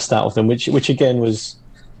get the best out of them. Which again was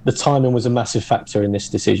the timing was a massive factor in this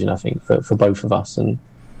decision, I think, for both of us, and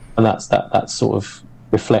that sort of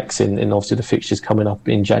reflects in obviously the fixtures coming up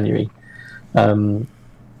in January.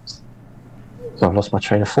 I've lost my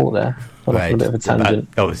train of thought there. I'm off on a bit of a tangent.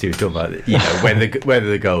 Obviously, we're talking about whether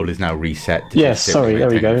the goal is now reset. Yes, sorry. There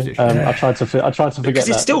we go. I tried to forget that.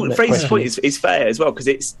 It's still Fraser's point is fair as well, because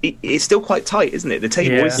it's still quite tight, isn't it? The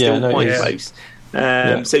table is still quite close. So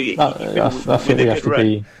I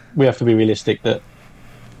think we have to be realistic that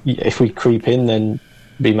if we creep in, then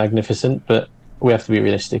be magnificent. But we have to be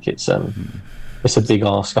realistic. It's a big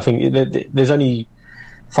ask. I think there's only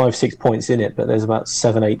 5-6 points in it, but there's about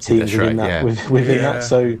 7-8 teams within that.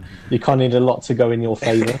 So you kind of need a lot to go in your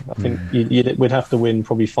favour. I think we'd have to win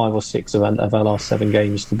probably 5 or 6 of our last 7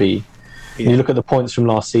 games to be. When you look at the points from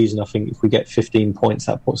last season, I think if we get 15 points,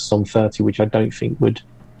 that puts us on 30, which I don't think would have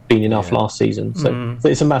been enough last season. So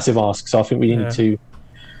it's a massive ask. So I think we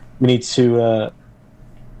need to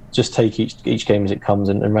just take each game as it comes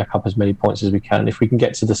and rack up as many points as we can. If we can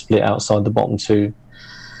get to the split outside the bottom 2.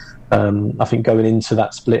 I think going into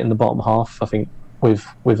that split in the bottom half, I think with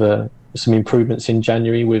some improvements in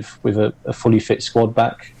January, with a fully fit squad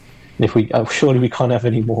back, and if we surely we can't have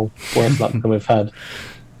any more worse luck than we've had.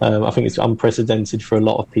 I think it's unprecedented for a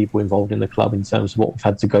lot of people involved in the club in terms of what we've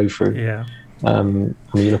had to go through. You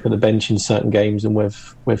look at the bench in certain games, and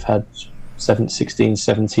we've had 16,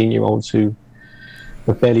 17-year-olds who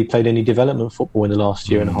have barely played any development football in the last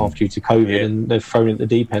year and a half due to COVID, and they've thrown it at the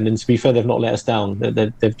deep end. And to be fair, they've not let us down.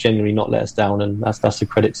 They've genuinely not let us down, and that's a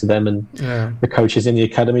credit to them and the coaches in the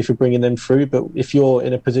academy for bringing them through. But if you're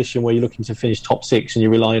in a position where you're looking to finish top 6 and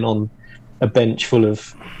you're relying on a bench full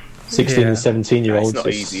of 16 and 17-year-olds, it's not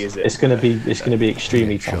easy, is it? It's going to be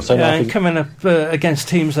extremely tough. So and coming up against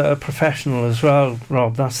teams that are professional as well,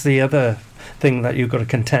 Rob. That's the other thing that you've got to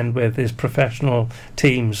contend with, is professional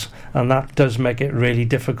teams, and that does make it really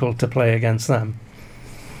difficult to play against them.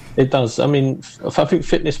 It does. I mean, I think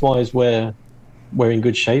fitness-wise, we're in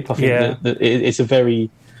good shape. I think that it's a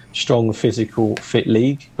very strong, physical, fit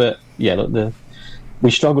league. But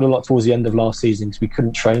we struggled a lot towards the end of last season because we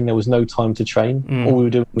couldn't train. There was no time to train. All we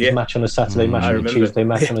were doing was match on a Saturday, match on a Tuesday,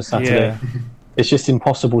 match on a Saturday. It's just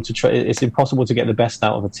impossible to It's impossible to get the best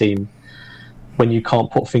out of a team when you can't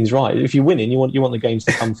put things right. If you're winning, you want the games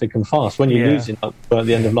to come thick and fast. When you're losing at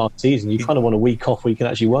the end of last season, you kind of want a week off where you can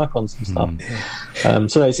actually work on some stuff.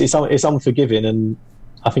 So it's unforgiving, and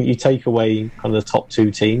I think you take away kind of the top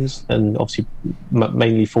 2 teams, and obviously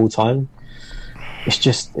mainly full time. I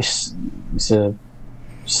think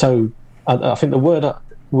the word,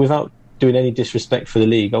 without doing any disrespect for the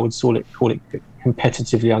league, I would call it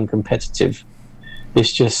competitively uncompetitive.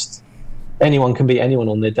 It's just anyone can beat anyone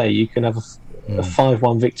on their day. You can have a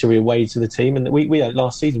 5-1 victory away to the team, and we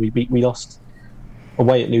last season we lost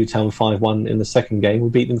away at Newtown 5-1 in the second game. We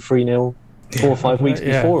beat them 3-0 4 or 5 weeks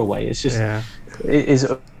before away. It's just it is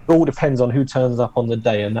all depends on who turns up on the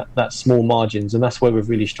day, and that's small margins, and that's where we've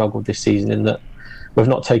really struggled this season, in that we've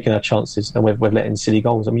not taken our chances and we've let in silly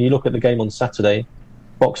goals. I mean, you look at the game on Saturday,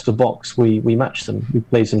 box to box, we matched them. We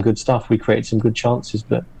played some good stuff. We created some good chances,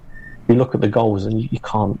 but you look at the goals and you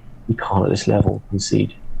can't at this level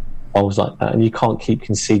concede goals like that, and you can't keep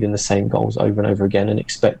conceding the same goals over and over again and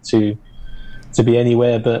expect to be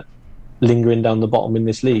anywhere but lingering down the bottom in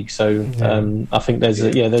this league. So I think there's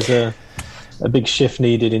a big shift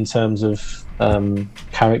needed in terms of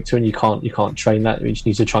character, and you can't train that. You just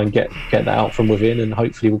need to try and get that out from within, and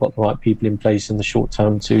hopefully we've got the right people in place in the short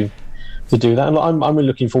term to do that. And I'm really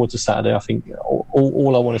looking forward to Saturday. I think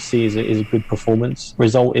all I want to see is a good performance.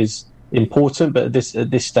 Result is important, but at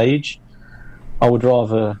this stage, I would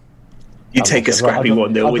rather. You take a scrappy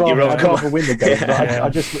 1-0 with your own. I'd rather win the game. I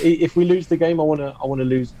just, if we lose the game, I want to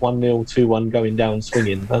lose 1-0, 2-1, going down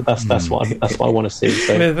swinging. That's what I want to see.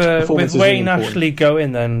 So with Wayne Ashley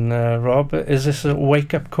going, then Rob, is this a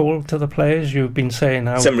wake up call to the players? You've been saying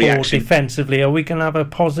how poor defensively. Are we going to have a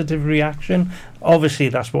positive reaction? Obviously,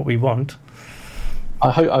 that's what we want.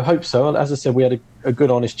 I hope so. As I said, we had a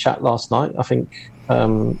good, honest chat last night. I think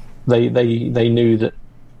they knew that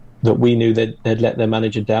we knew they'd let their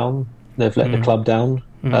manager down. They've let the club down.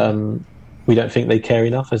 We don't think they care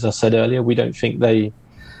enough, as I said earlier. We don't think they're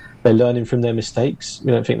learning from their mistakes.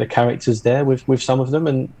 We don't think the character's there with some of them,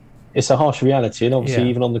 and it's a harsh reality. And obviously,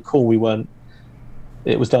 even on the call, we weren't.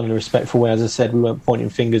 It was done in a respectful way. As I said, we weren't pointing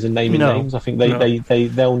fingers and naming names. I think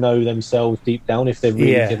they'll know themselves deep down if they've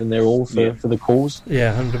really given their all for the cause.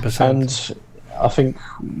 100%. And I think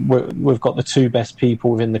we've got the two best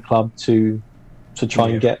people within the club to try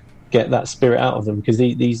and get that spirit out of them, because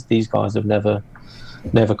these guys have never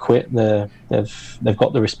quit. They've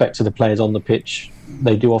got the respect of the players on the pitch.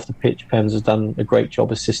 They do off the pitch. Pems has done a great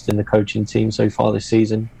job assisting the coaching team so far this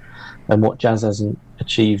season, and what Jazz hasn't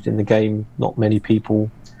achieved in the game, not many people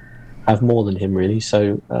have more than him, really.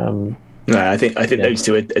 So no, I think those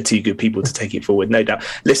two are two good people to take it forward, no doubt.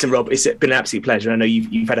 Listen, Rob, it's been an absolute pleasure. I know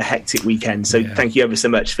you've had a hectic weekend, so thank you ever so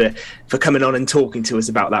much for coming on and talking to us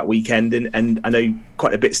about that weekend. And I know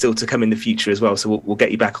quite a bit still to come in the future as well, so we'll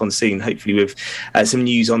get you back on soon, hopefully with some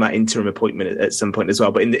news on that interim appointment at some point as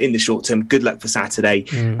well. But in the short term, good luck for Saturday.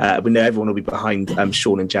 We know everyone will be behind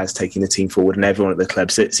Sean and Jazz taking the team forward, and everyone at the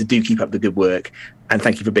club. So do keep up the good work. And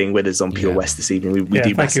thank you for being with us on Pure West this evening. We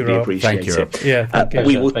do massively appreciate it.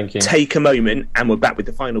 We will take a moment, and we're back with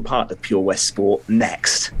the final part of Pure West Sport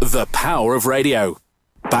next. The power of radio.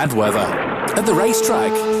 Bad weather. At the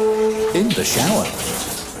racetrack. In the shower.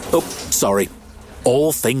 Oh, sorry.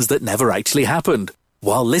 All things that never actually happened.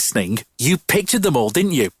 While listening, you pictured them all,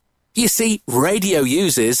 didn't you? You see, radio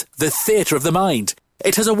uses the theatre of the mind.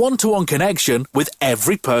 It has a one-to-one connection with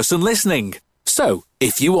every person listening. So,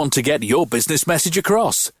 if you want to get your business message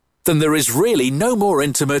across, then there is really no more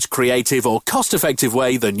intimate, creative or cost-effective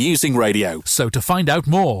way than using radio. So to find out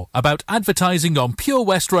more about advertising on Pure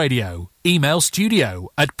West Radio, email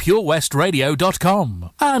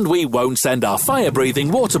studio@purewestradio.com. And we won't send our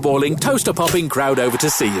fire-breathing, water-boiling, toaster-popping crowd over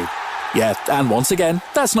to see you. Yeah, and once again,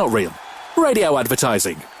 that's not real. Radio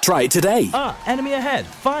advertising. Try it today. Enemy ahead.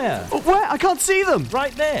 Fire. Oh, where? I can't see them.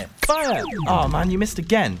 Right there. Fire. Oh, man, you missed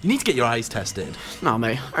again. You need to get your eyes tested. Nah,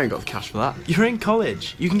 mate, I ain't got the cash for that. You're in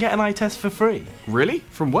college. You can get an eye test for free. Really?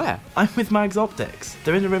 From where? I'm with Mags Optics.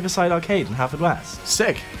 They're in the Riverside Arcade in Haverfordwest.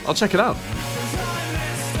 Sick. I'll check it out.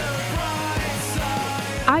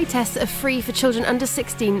 Eye tests are free for children under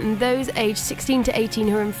 16 and those aged 16 to 18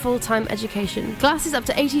 who are in full-time education. Glasses up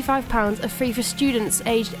to £85 are free for students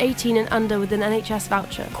aged 18 and under with an NHS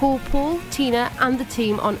voucher. Call Paul, Tina and the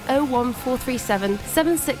team on 01437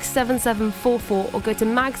 767744 or go to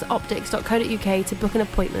magsoptics.co.uk to book an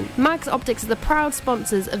appointment. Mags Optics are the proud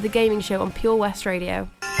sponsors of the gaming show on Pure West Radio.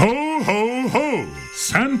 Ho, ho, ho!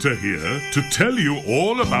 Santa here to tell you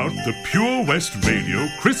all about the Pure West Radio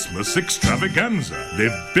Christmas Extravaganza,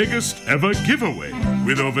 their biggest ever giveaway,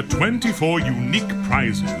 with over 24 unique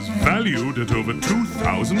prizes valued at over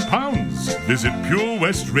 £2,000. Visit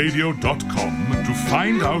purewestradio.com to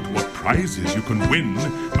find out what prizes you can win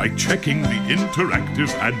by checking the interactive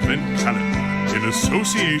advent calendar. In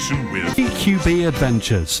association with EQB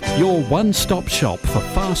Adventures, your one-stop shop for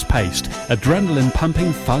fast-paced,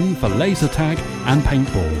 adrenaline-pumping fun for laser tag and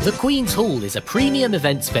paintball. The Queen's Hall is a premium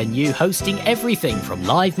events venue hosting everything from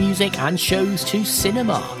live music and shows to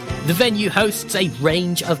cinema. The venue hosts a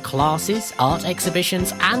range of classes, art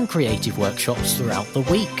exhibitions and creative workshops throughout the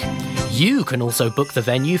week. You can also book the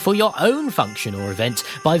venue for your own function or event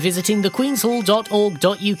by visiting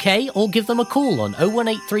thequeenshall.org.uk or give them a call on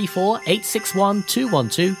 01834 861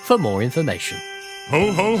 212 for more information. Ho,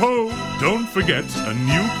 ho, ho! Don't forget, a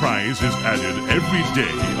new prize is added every day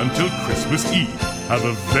until Christmas Eve. Have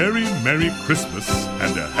a very Merry Christmas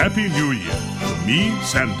and a Happy New Year from me,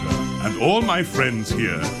 Santa, and all my friends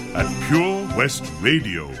here at Pure West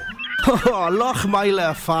Radio. Oh,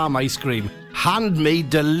 Lochmeyler Farm Ice Cream. Handmade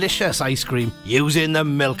delicious ice cream using the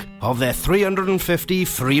milk of their 350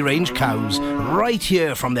 free-range cows right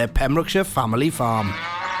here from their Pembrokeshire family farm.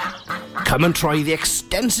 Come and try the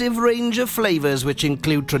extensive range of flavours which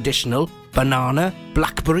include traditional, banana,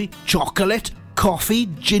 blackberry, chocolate, coffee,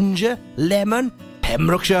 ginger, lemon,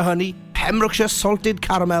 Pembrokeshire honey, Pembrokeshire salted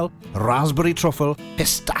caramel, raspberry truffle,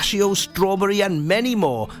 pistachio, strawberry and many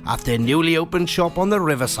more at their newly opened shop on the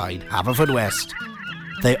Riverside, Haverfordwest.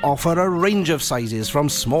 They offer a range of sizes from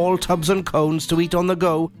small tubs and cones to eat on the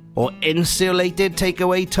go or insulated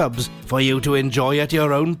takeaway tubs for you to enjoy at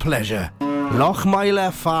your own pleasure.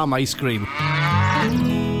 Lochmeyler Farm Ice Cream.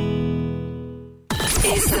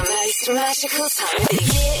 It's the most magical time of the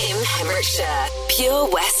year in Pembrokeshire. Pure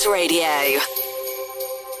West Radio.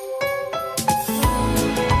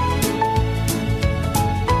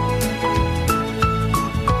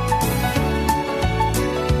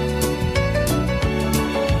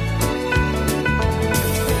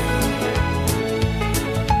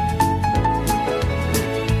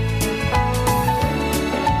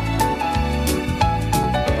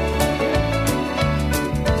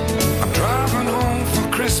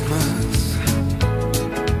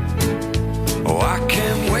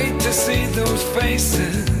 See those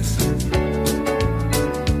faces.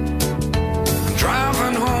 I'm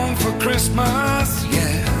driving home for Christmas,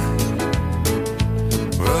 yeah.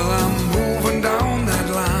 Well, I'm moving down that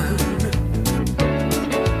line,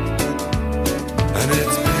 and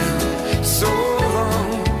it's been so long,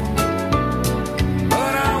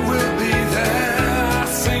 but I will be there. I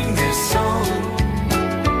sing this song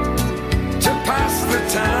to pass the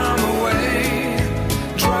time away,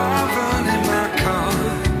 driving in my car,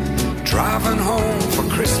 driving home for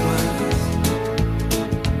Christmas.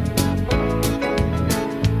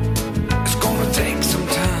 It's gonna take some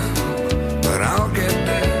time, but I'll get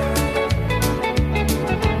there.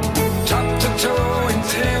 Top to toe in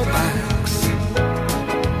tailbacks.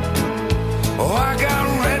 Oh, I got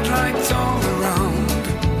red lights all around,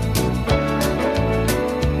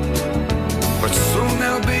 but soon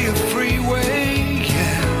there'll be a freeway,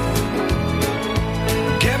 yeah.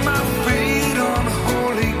 Get my feet on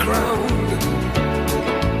holy ground.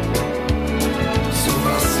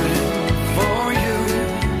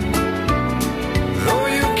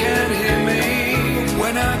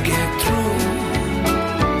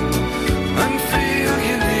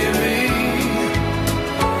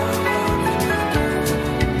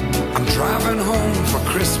 Driving home for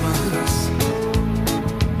Christmas.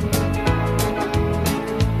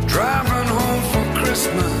 Driving home for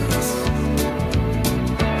Christmas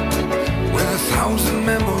with 1,000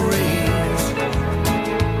 memories.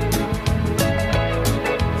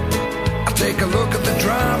 I take a look at the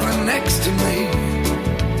driver next to me.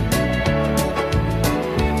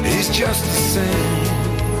 He's just the same.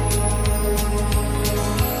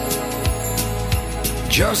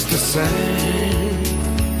 Just the same.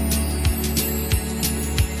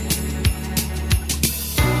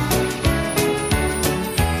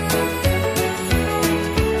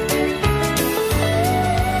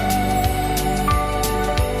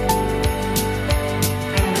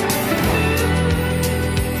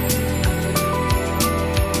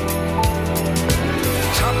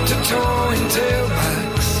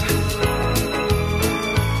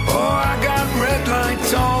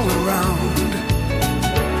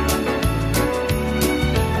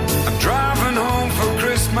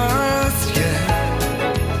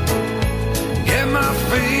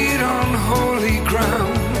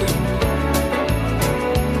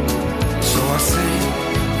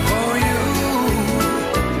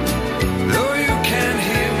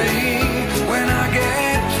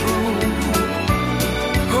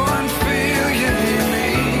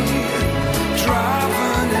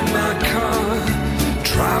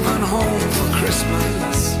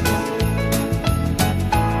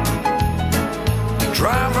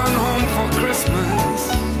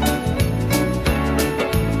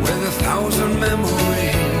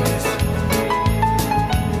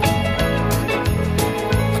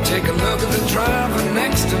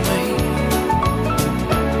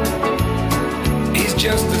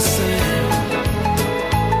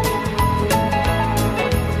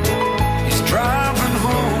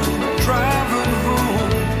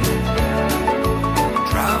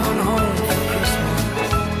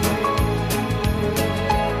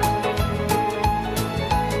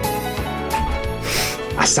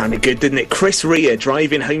 sounded good, didn't it? Chris Rea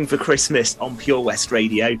driving home for Christmas on Pure West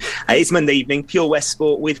Radio. It's Monday evening, Pure West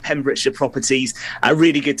Sport with Pembrokeshire Properties.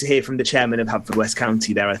 Really good to hear from the chairman of Haverfordwest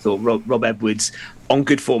County there, I thought, Rob Edwards, on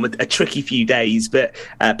good form. A tricky few days, but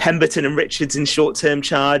Pemberton and Richards in short-term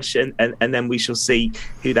charge, and then we shall see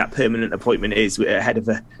who that permanent appointment is ahead of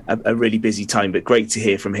a really busy time. But great to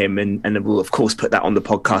hear from him, and we'll of course put that on the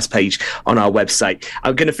podcast page on our website.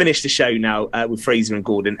 I'm going to finish the show now with Fraser and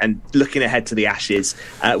Gordon, and looking ahead to the Ashes,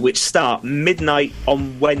 which start midnight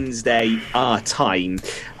on Wednesday our time.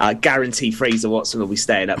 Guarantee Fraser Watson will be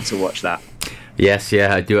staying up to watch that. Yes,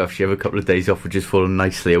 yeah, I do actually have a couple of days off, which has fallen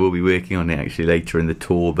nicely. I will be working on it actually later in the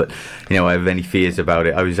tour, but I have any fears about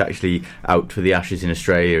it. I was actually out for the Ashes in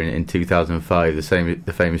Australia in 2005, the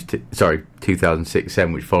famous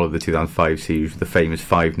 2006-7, which followed the 2005 series with the famous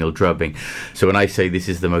 5-0 drubbing. So when I say this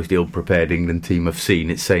is the most ill-prepared England team I've seen,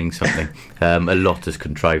 it's saying something. A lot has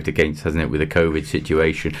contrived against, hasn't it, with the COVID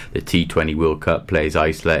situation, the T20 World Cup players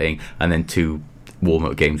isolating, and then 2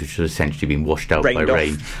 warm-up games which have essentially been washed out by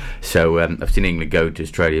rain. So I've seen England go to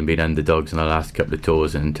Australia and been underdogs in the last couple of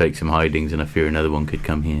tours and take some hidings, and I fear another one could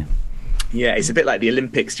come here. Yeah, it's a bit like the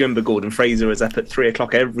Olympics. Do you remember Gordon Fraser was up at 3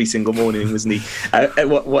 o'clock every single morning, wasn't he,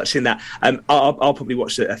 watching that? I'll probably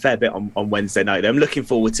watch a fair bit on Wednesday night. I'm looking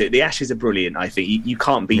forward to it. The Ashes are brilliant, I think. You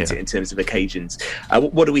can't beat it in terms of occasions.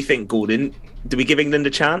 What do we think, Gordon? Do we give England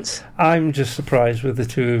a chance? I'm just surprised with the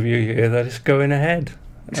two of you here that it's going ahead.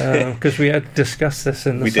 Because we had discussed this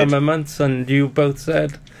in the summer months, and you both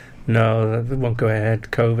said no, it won't go ahead.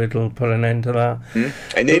 COVID will put an end to that.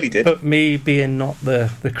 I nearly did. But me, being not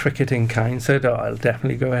the cricketing kind, said, I'll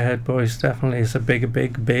definitely go ahead, boys. Definitely, it's a big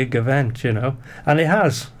event, and it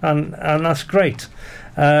has, and that's great.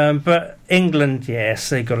 But England, yes,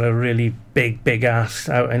 they got a really big ask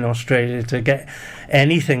out in Australia to get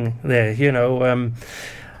anything there.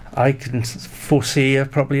 I can foresee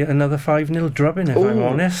probably another 5-0 drubbing, if I'm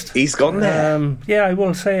honest. He's gone there. Yeah, I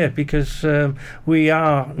will say it, because we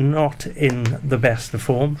are not in the best of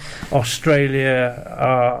form. Australia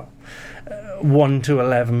are 1 to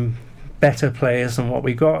 11 better players than what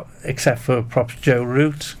we got, except for perhaps Joe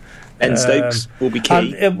Root. And Stokes will be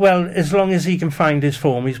key. Well, as long as he can find his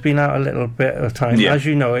form. He's been out a little bit of time. Yeah. As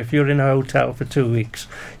you know, if you're in a hotel for 2 weeks,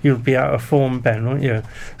 you'll be out of form, Ben, won't you?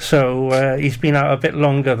 So he's been out a bit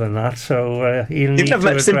longer than that. So he'll need to have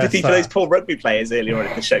much sympathy that. for those poor rugby players earlier on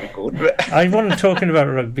in the show, Gordon. I wasn't talking about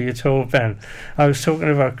rugby at all, Ben. I was talking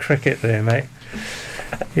about cricket there, mate.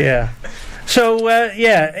 Yeah. So,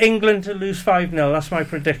 England to lose 5-0. That's my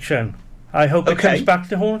prediction. I hope it comes back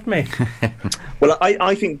to haunt me. Well,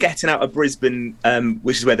 I think getting out of Brisbane,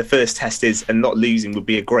 which is where the first test is, and not losing would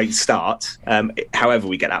be a great start, however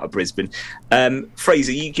we get out of Brisbane.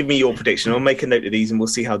 Fraser, you give me your prediction. I'll make a note of these and we'll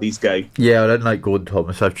see how these go. Yeah, I don't like Gordon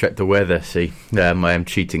Thomas. I've checked the weather, see. I am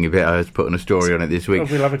cheating a bit. I was putting a story on it this week.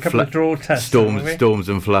 We'll have a couple of draw tests. Storms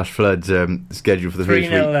and flash floods scheduled for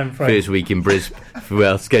the first week in Brisbane.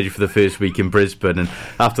 Well, scheduled for the first week in Brisbane. And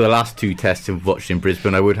after the last 2 tests I've watched in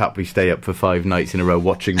Brisbane, I would happily stay up for 5 nights in a row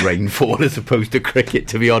watching rain fall as opposed to cricket,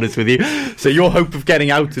 to be honest with you. So your hope of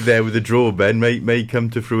getting out of there with a draw, Ben, may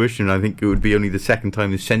come to fruition. I think it would be only the second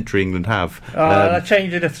time this century England have. I'll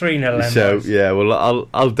change it to 3-0 then. So yeah, well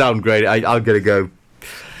I'll downgrade it. I'll go to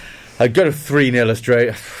 3-0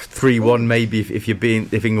 Australia, 3-1 maybe if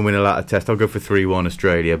England win a latter test. I'll go for 3-1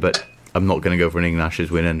 Australia, but I'm not going to go for an England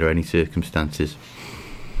Ashes win under any circumstances.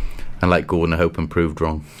 And like Gordon, I hope I'm proved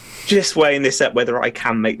wrong. Just weighing this up, whether I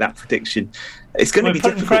can make that prediction. It's going to be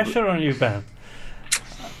difficult. Putting pressure on you, Ben.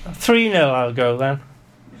 3-0 I'll go then.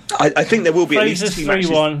 I think there will be Fraser's at least 2 matches.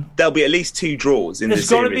 3-1. There'll be at least 2 draws in the series.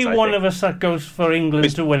 There's got to be one of us that goes for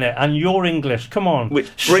England to win it, and you're English. Come on.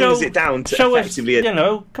 Which brings it down to effectively...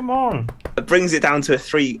 come on. It brings it down to a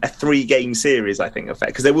 3-game series, I think,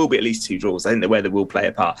 because there will be at least 2 draws. I think the weather will play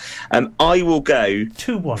a part. I will go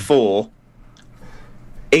 2-1 for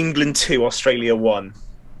England 2, Australia 1.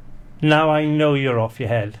 Now I know you're off your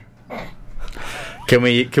head. Can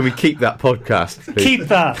we keep that podcast, please? Keep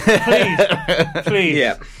that, please.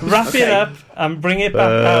 Yeah. Wrap it up and bring it back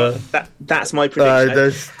out. That's my prediction.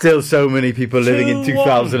 There's still so many people living in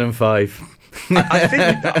 2005. I think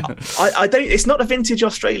I don't. It's not a vintage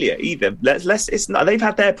Australia either. It's not. They've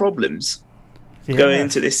had their problems going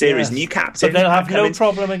into this series. New captain, but they'll have no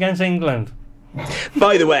problem against England.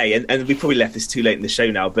 By the way, and we probably left this too late in the show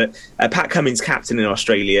now, but Pat Cummins captain in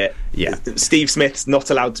Australia. Yeah. Steve Smith's not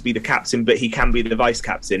allowed to be the captain, but he can be the vice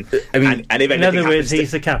captain. I mean, and if in other words,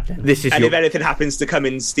 he's the captain. If anything happens to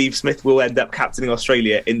Cummins, Steve Smith will end up captaining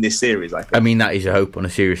Australia in this series, I think. I mean, that is a hope on a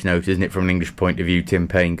serious note, isn't it, from an English point of view? Tim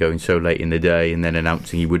Payne going so late in the day and then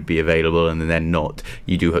announcing he would be available and then not.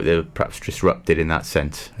 You do hope they're perhaps disrupted in that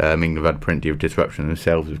sense. England have had plenty of disruption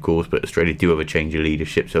themselves, of course, but Australia do have a change of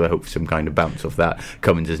leadership, so I hope for some kind of bounce off that.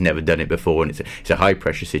 Cummins has never done it before, and it's a high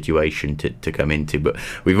pressure situation to come into. But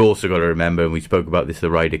we've also got to remember, and we spoke about this at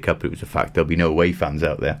the Ryder Cup, it was a fact there'll be no away fans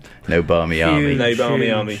out there, no Barmy Army. No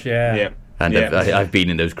Barmy Army. Yeah. And I've been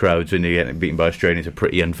in those crowds when they're getting beaten by Australians, are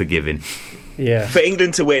pretty unforgiving. Yeah. For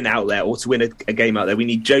England to win out there, or to win a game out there, we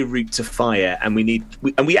need Joe Root to fire, and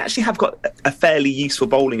we actually have got a fairly useful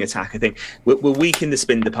bowling attack. I think we're weak in the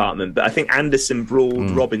spin department, but I think Anderson,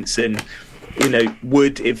 Broad, Robinson,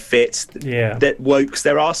 Wood, if fit, that Wokes.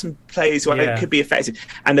 There are some players who I think could be effective,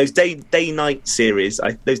 and those day-night series,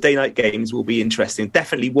 those day-night games will be interesting.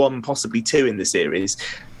 Definitely one, possibly two in the series.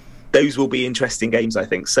 Those will be interesting games, I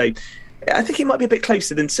think. So I think it might be a bit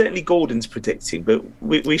closer than certainly Gordon's predicting, but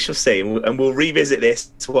we shall see, and we'll revisit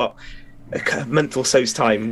this a month or so's time